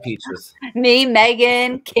 you're the Peaches. Me,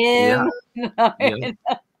 Megan, Kim. Yeah.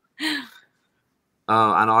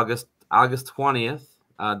 On August 20th,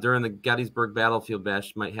 during the Gettysburg Battlefield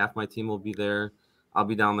Bash, half my team will be there. I'll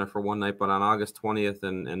be down there for one night, but on August 20th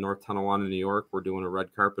in North Tonawanda, New York, we're doing a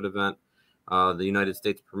red carpet event, the United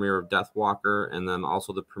States premiere of Deathwalker, and then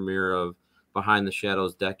also the premiere of Behind the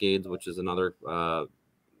Shadows Decades, which is another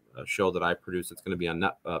show that I produce. It's going to be on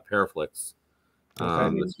Paraflix. It's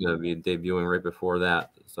going to be debuting right before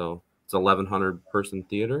that. So it's 1,100 person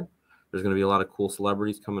theater. There's going to be a lot of cool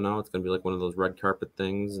celebrities coming out. It's going to be like one of those red carpet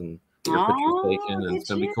things and get your pictures taken, and it's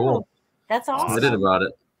going to be cool. That's awesome. I'm excited about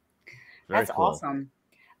it. That's awesome.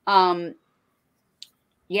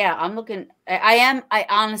 Yeah, I'm looking. I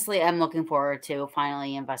honestly am looking forward to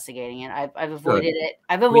finally investigating it. I've avoided it.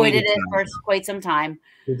 I've avoided it for quite some time.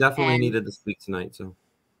 We definitely needed to speak tonight, so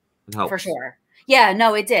it helps. For sure. Yeah,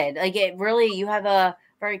 no, it did. Like it really, you have a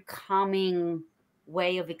very calming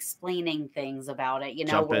way of explaining things about it. You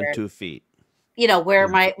know, Jump in 2 feet. You know, where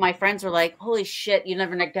my friends were like, "Holy shit, you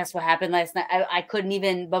never guess what happened last night." I couldn't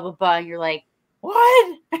even blah blah blah. You're like,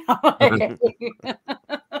 "What?"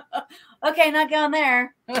 Okay, not going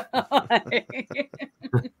there.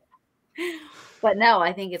 But no,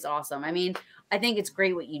 I think it's awesome. I mean, I think it's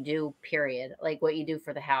great what you do, period. Like what you do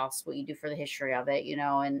for the house, what you do for the history of it, you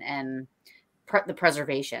know, and the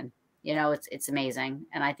preservation, you know, it's amazing.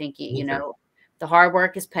 And I think, you know, the hard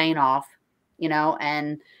work is paying off, you know,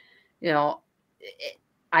 and, you know,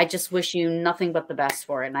 I just wish you nothing but the best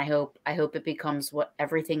for it. And I hope it becomes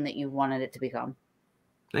everything that you wanted it to become.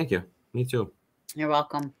 Thank you. Me too. You're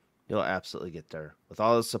welcome. You'll absolutely get there with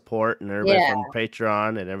all the support and everybody from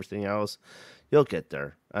Patreon and everything else. You'll get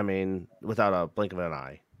there. I mean, without a blink of an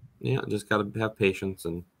eye. Yeah, just got to have patience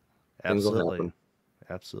and things will happen.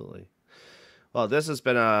 Absolutely. Well, this has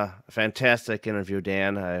been a fantastic interview,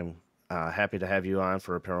 Dan. I'm happy to have you on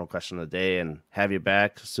for a Paranormal Question of the Day and have you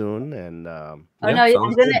back soon. And no, I'm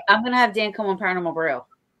gonna have Dan come on Paranormal Brew.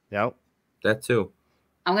 Yep, that too.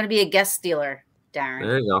 I'm gonna be a guest stealer, Darren.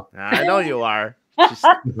 There you go. I know you are.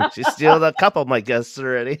 She's stealed a couple of my guests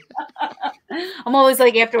already. I'm always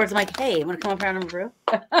like afterwards. I'm like, hey, I'm gonna come on Paranormal Brew.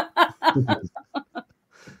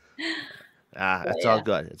 It's all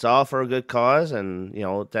good. It's all for a good cause, and you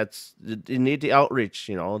know you need the outreach.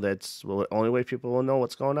 You know that's the only way people will know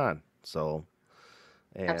what's going on. So,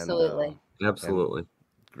 absolutely, absolutely,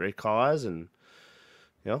 great cause, and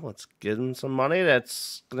you know let's give them some money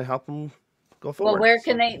that's going to help them go forward. Well,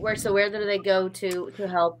 where do they go to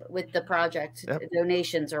help with the project?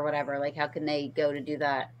 Donations or whatever. Like, how can they go to do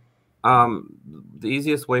that? The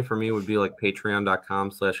easiest way for me would be like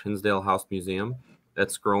patreon.com/Hinsdale House Museum.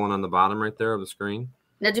 That's scrolling on the bottom right there of the screen.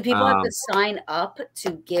 Now, do people have to sign up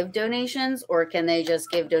to give donations, or can they just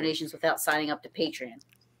give donations without signing up to Patreon?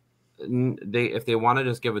 If they want to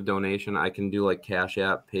just give a donation, I can do like Cash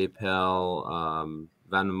App, PayPal,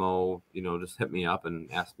 Venmo. You know, just hit me up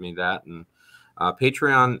and ask me that. And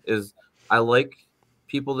Patreon is, I like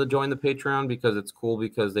people to join the Patreon because it's cool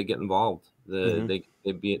because they get involved. They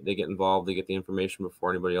get involved. They get the information before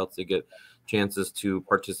anybody else. They get chances to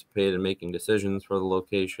participate in making decisions for the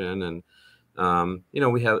location, and you know,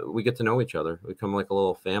 we get to know each other. We become like a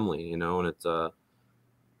little family, you know, and it's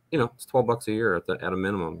you know, it's $12 a year at a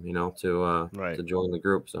minimum, you know, to join the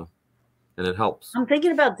group. So, and it helps. I'm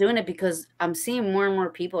thinking about doing it because I'm seeing more and more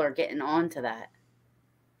people are getting on to that.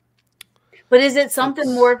 But is it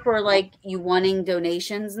something more for like you wanting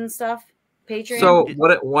donations and stuff? Patreon. So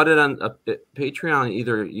Patreon,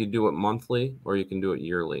 either you do it monthly or you can do it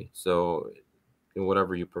yearly. So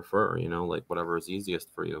whatever you prefer, you know, like whatever is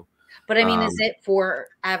easiest for you. But I mean, is it for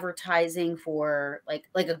advertising for like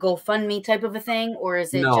a GoFundMe type of a thing, or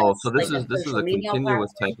is it no? Just so this like is a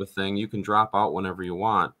continuous type of thing. You can drop out whenever you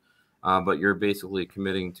want, but you're basically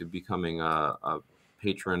committing to becoming a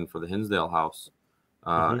patron for the Hinsdale House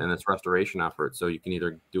and its restoration effort. So you can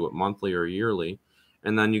either do it monthly or yearly,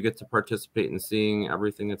 and then you get to participate in seeing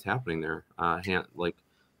everything that's happening there,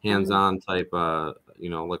 hands-on type. You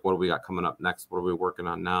know, like what do we got coming up next? What are we working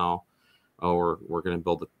on now? Oh, we're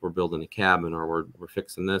building a cabin, or we're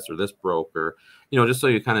fixing this, or this broke, or you know, just so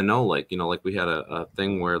you kind of know, like, you know, like we had a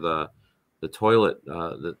thing where the toilet,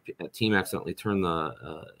 the team accidentally turned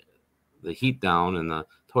the heat down and the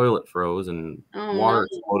toilet froze and water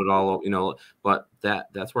exploded all over, you know, but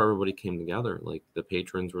that's where everybody came together. Like the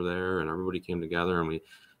patrons were there and everybody came together, and we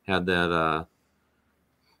had that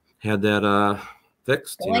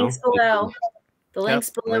fixed. The links below. The link's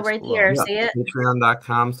below right here. See it?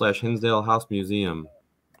 Patreon.com/Hinsdale House Museum.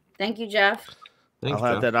 Thank you, Jeff. I'll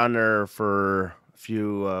have that on there for a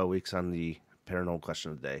few weeks on the Paranormal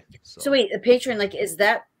Question of the Day. So wait, the Patreon, like, is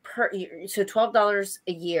that so $12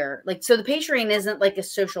 a year? Like, so the Patreon isn't like a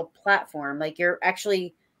social platform. Like, you're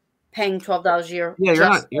actually paying $12 a year. Yeah, you're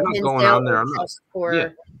not going on there. I'm not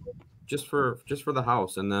just for the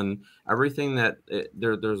house, and then everything that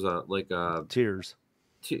there's tiers.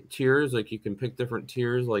 Tiers, like you can pick different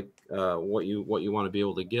tiers, like what you want to be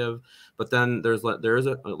able to give, but then there is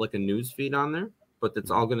a news feed on there, but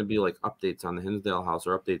it's all going to be like updates on the Hinsdale House,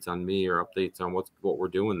 or updates on me, or updates on what we're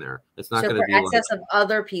doing there. It's not going to be access of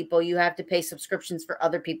other people. You have to pay subscriptions for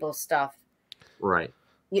other people's stuff, right?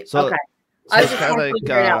 Okay. So I was just trying to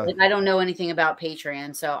figure it out. Like, I don't know anything about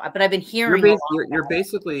Patreon, but I've been hearing. You're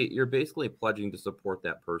basically pledging to support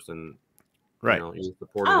that person Right. You know, you're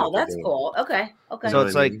supporting. Oh, that's cool. Okay. Okay. So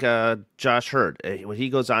it's like Josh Hurd. When he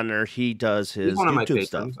goes on there, he does his He's one of my YouTube patrons.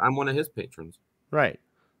 stuff. I'm one of his patrons. Right.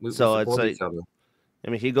 We so support it's like, each other. I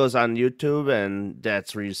mean, he goes on YouTube, and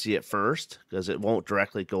that's where you see it first, because it won't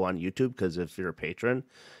directly go on YouTube, because if you're a patron,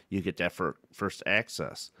 you get that for first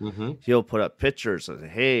access. Mm-hmm. He'll put up pictures and say,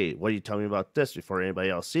 hey, what do you tell me about this, before anybody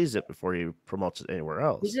else sees it, before he promotes it anywhere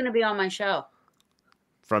else. He's going to be on my show.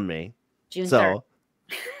 From me. June 3rd.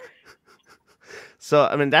 So,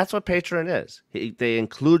 I mean, that's what Patreon is. They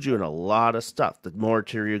include you in a lot of stuff. The more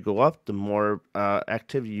tier you go up, the more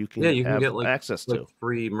activity you can get like, access to.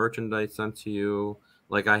 Free merchandise sent to you.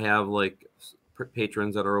 Like I have like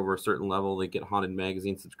patrons that are over a certain level. They get Haunted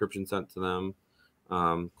Magazine subscription sent to them.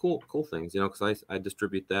 Cool things, you know, because I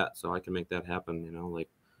distribute that, so I can make that happen. You know, like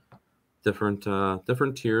different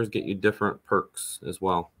tiers get you different perks as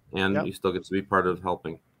well, and you still get to be part of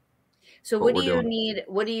helping. So what do you need?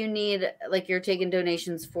 What do you need? Like you're taking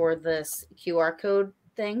donations for this QR code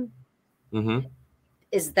thing? Mm-hmm.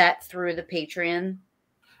 Is that through the Patreon?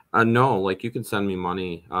 No, like you can send me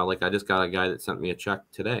money. Like I just got a guy that sent me a check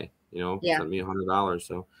today. You know, sent me $100.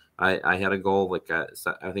 So I had a goal, like I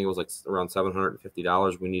think it was like around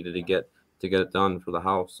 $750 we needed to get it done for the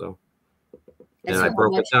house. So and I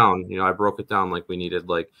broke it down. You know, I broke it down like we needed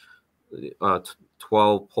like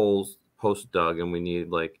 12 posts dug, and we need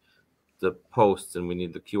like the posts, and we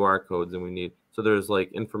need the QR codes, and we need, so there's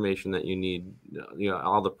like information that you need, you know,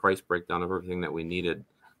 all the price breakdown of everything that we needed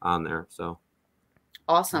on there. So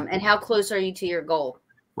awesome. And how close are you to your goal?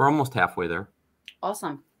 We're almost halfway there.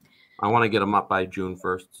 Awesome. I want to get them up by June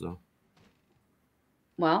 1st. So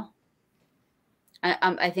well,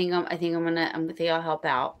 I think I'll help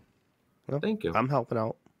out. Well, thank you. I'm helping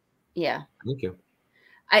out. Yeah. Thank you.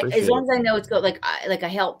 As long as I know it's good, like I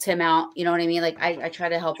help Tim out, you know what I mean? Like I try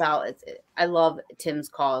to help out. I love Tim's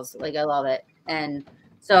cause. Like I love it. And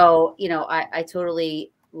so, you know, I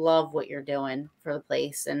totally love what you're doing for the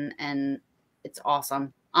place, and it's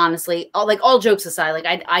awesome. Honestly, all jokes aside,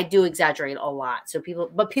 like I do exaggerate a lot. So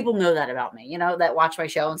people know that about me, you know, that watch my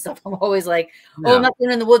show and stuff. I'm always like, oh, I'm not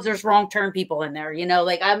going in the woods. There's wrong turn people in there, you know,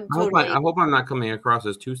 like I hope I'm not coming across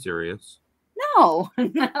as too serious. No.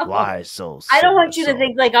 Why so? I don't want you to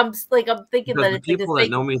think like I'm thinking that it's people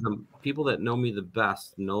that know me, the people that know me the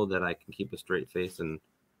best know that I can keep a straight face and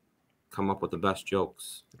come up with the best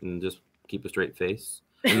jokes and just keep a straight face.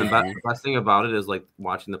 And the best thing about it is like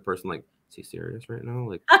watching the person like, is he serious right now?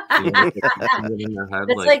 Like in their head,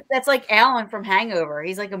 that's like Alan from Hangover.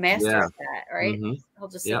 He's like a master of that, right? Mm-hmm. He'll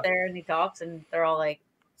just sit there and he talks, and they're all like,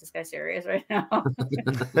 is this guy serious right now?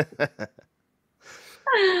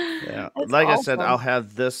 Yeah, like awesome. I said, I'll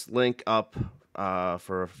have this link up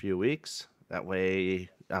for a few weeks. That way,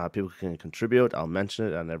 people can contribute. I'll mention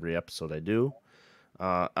it on every episode I do.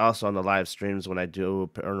 Also, on the live streams when I do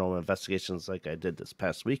paranormal investigations, like I did this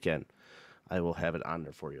past weekend, I will have it on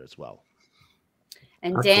there for you as well.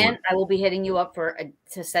 And Dan, I will be hitting you up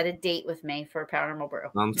to set a date with me for Paranormal Brew.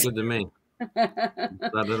 Sounds good to me. Set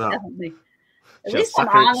it up. At least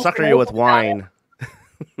sucker you with wine.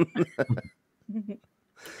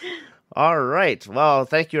 All right. Well,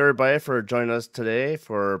 thank you everybody for joining us today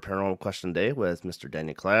for Paranormal Question Day with Mr.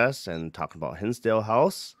 Daniel Klaes and talking about Hinsdale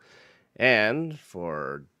House. And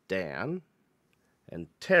for Dan and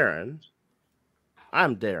Taryn,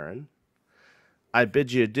 I'm Darren. I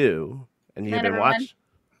bid you adieu, and you have been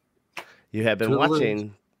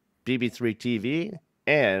watching BB3 TV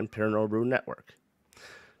and Paranormal Brew Network.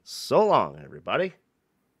 So long, everybody.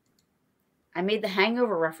 I made the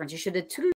Hangover reference. You should have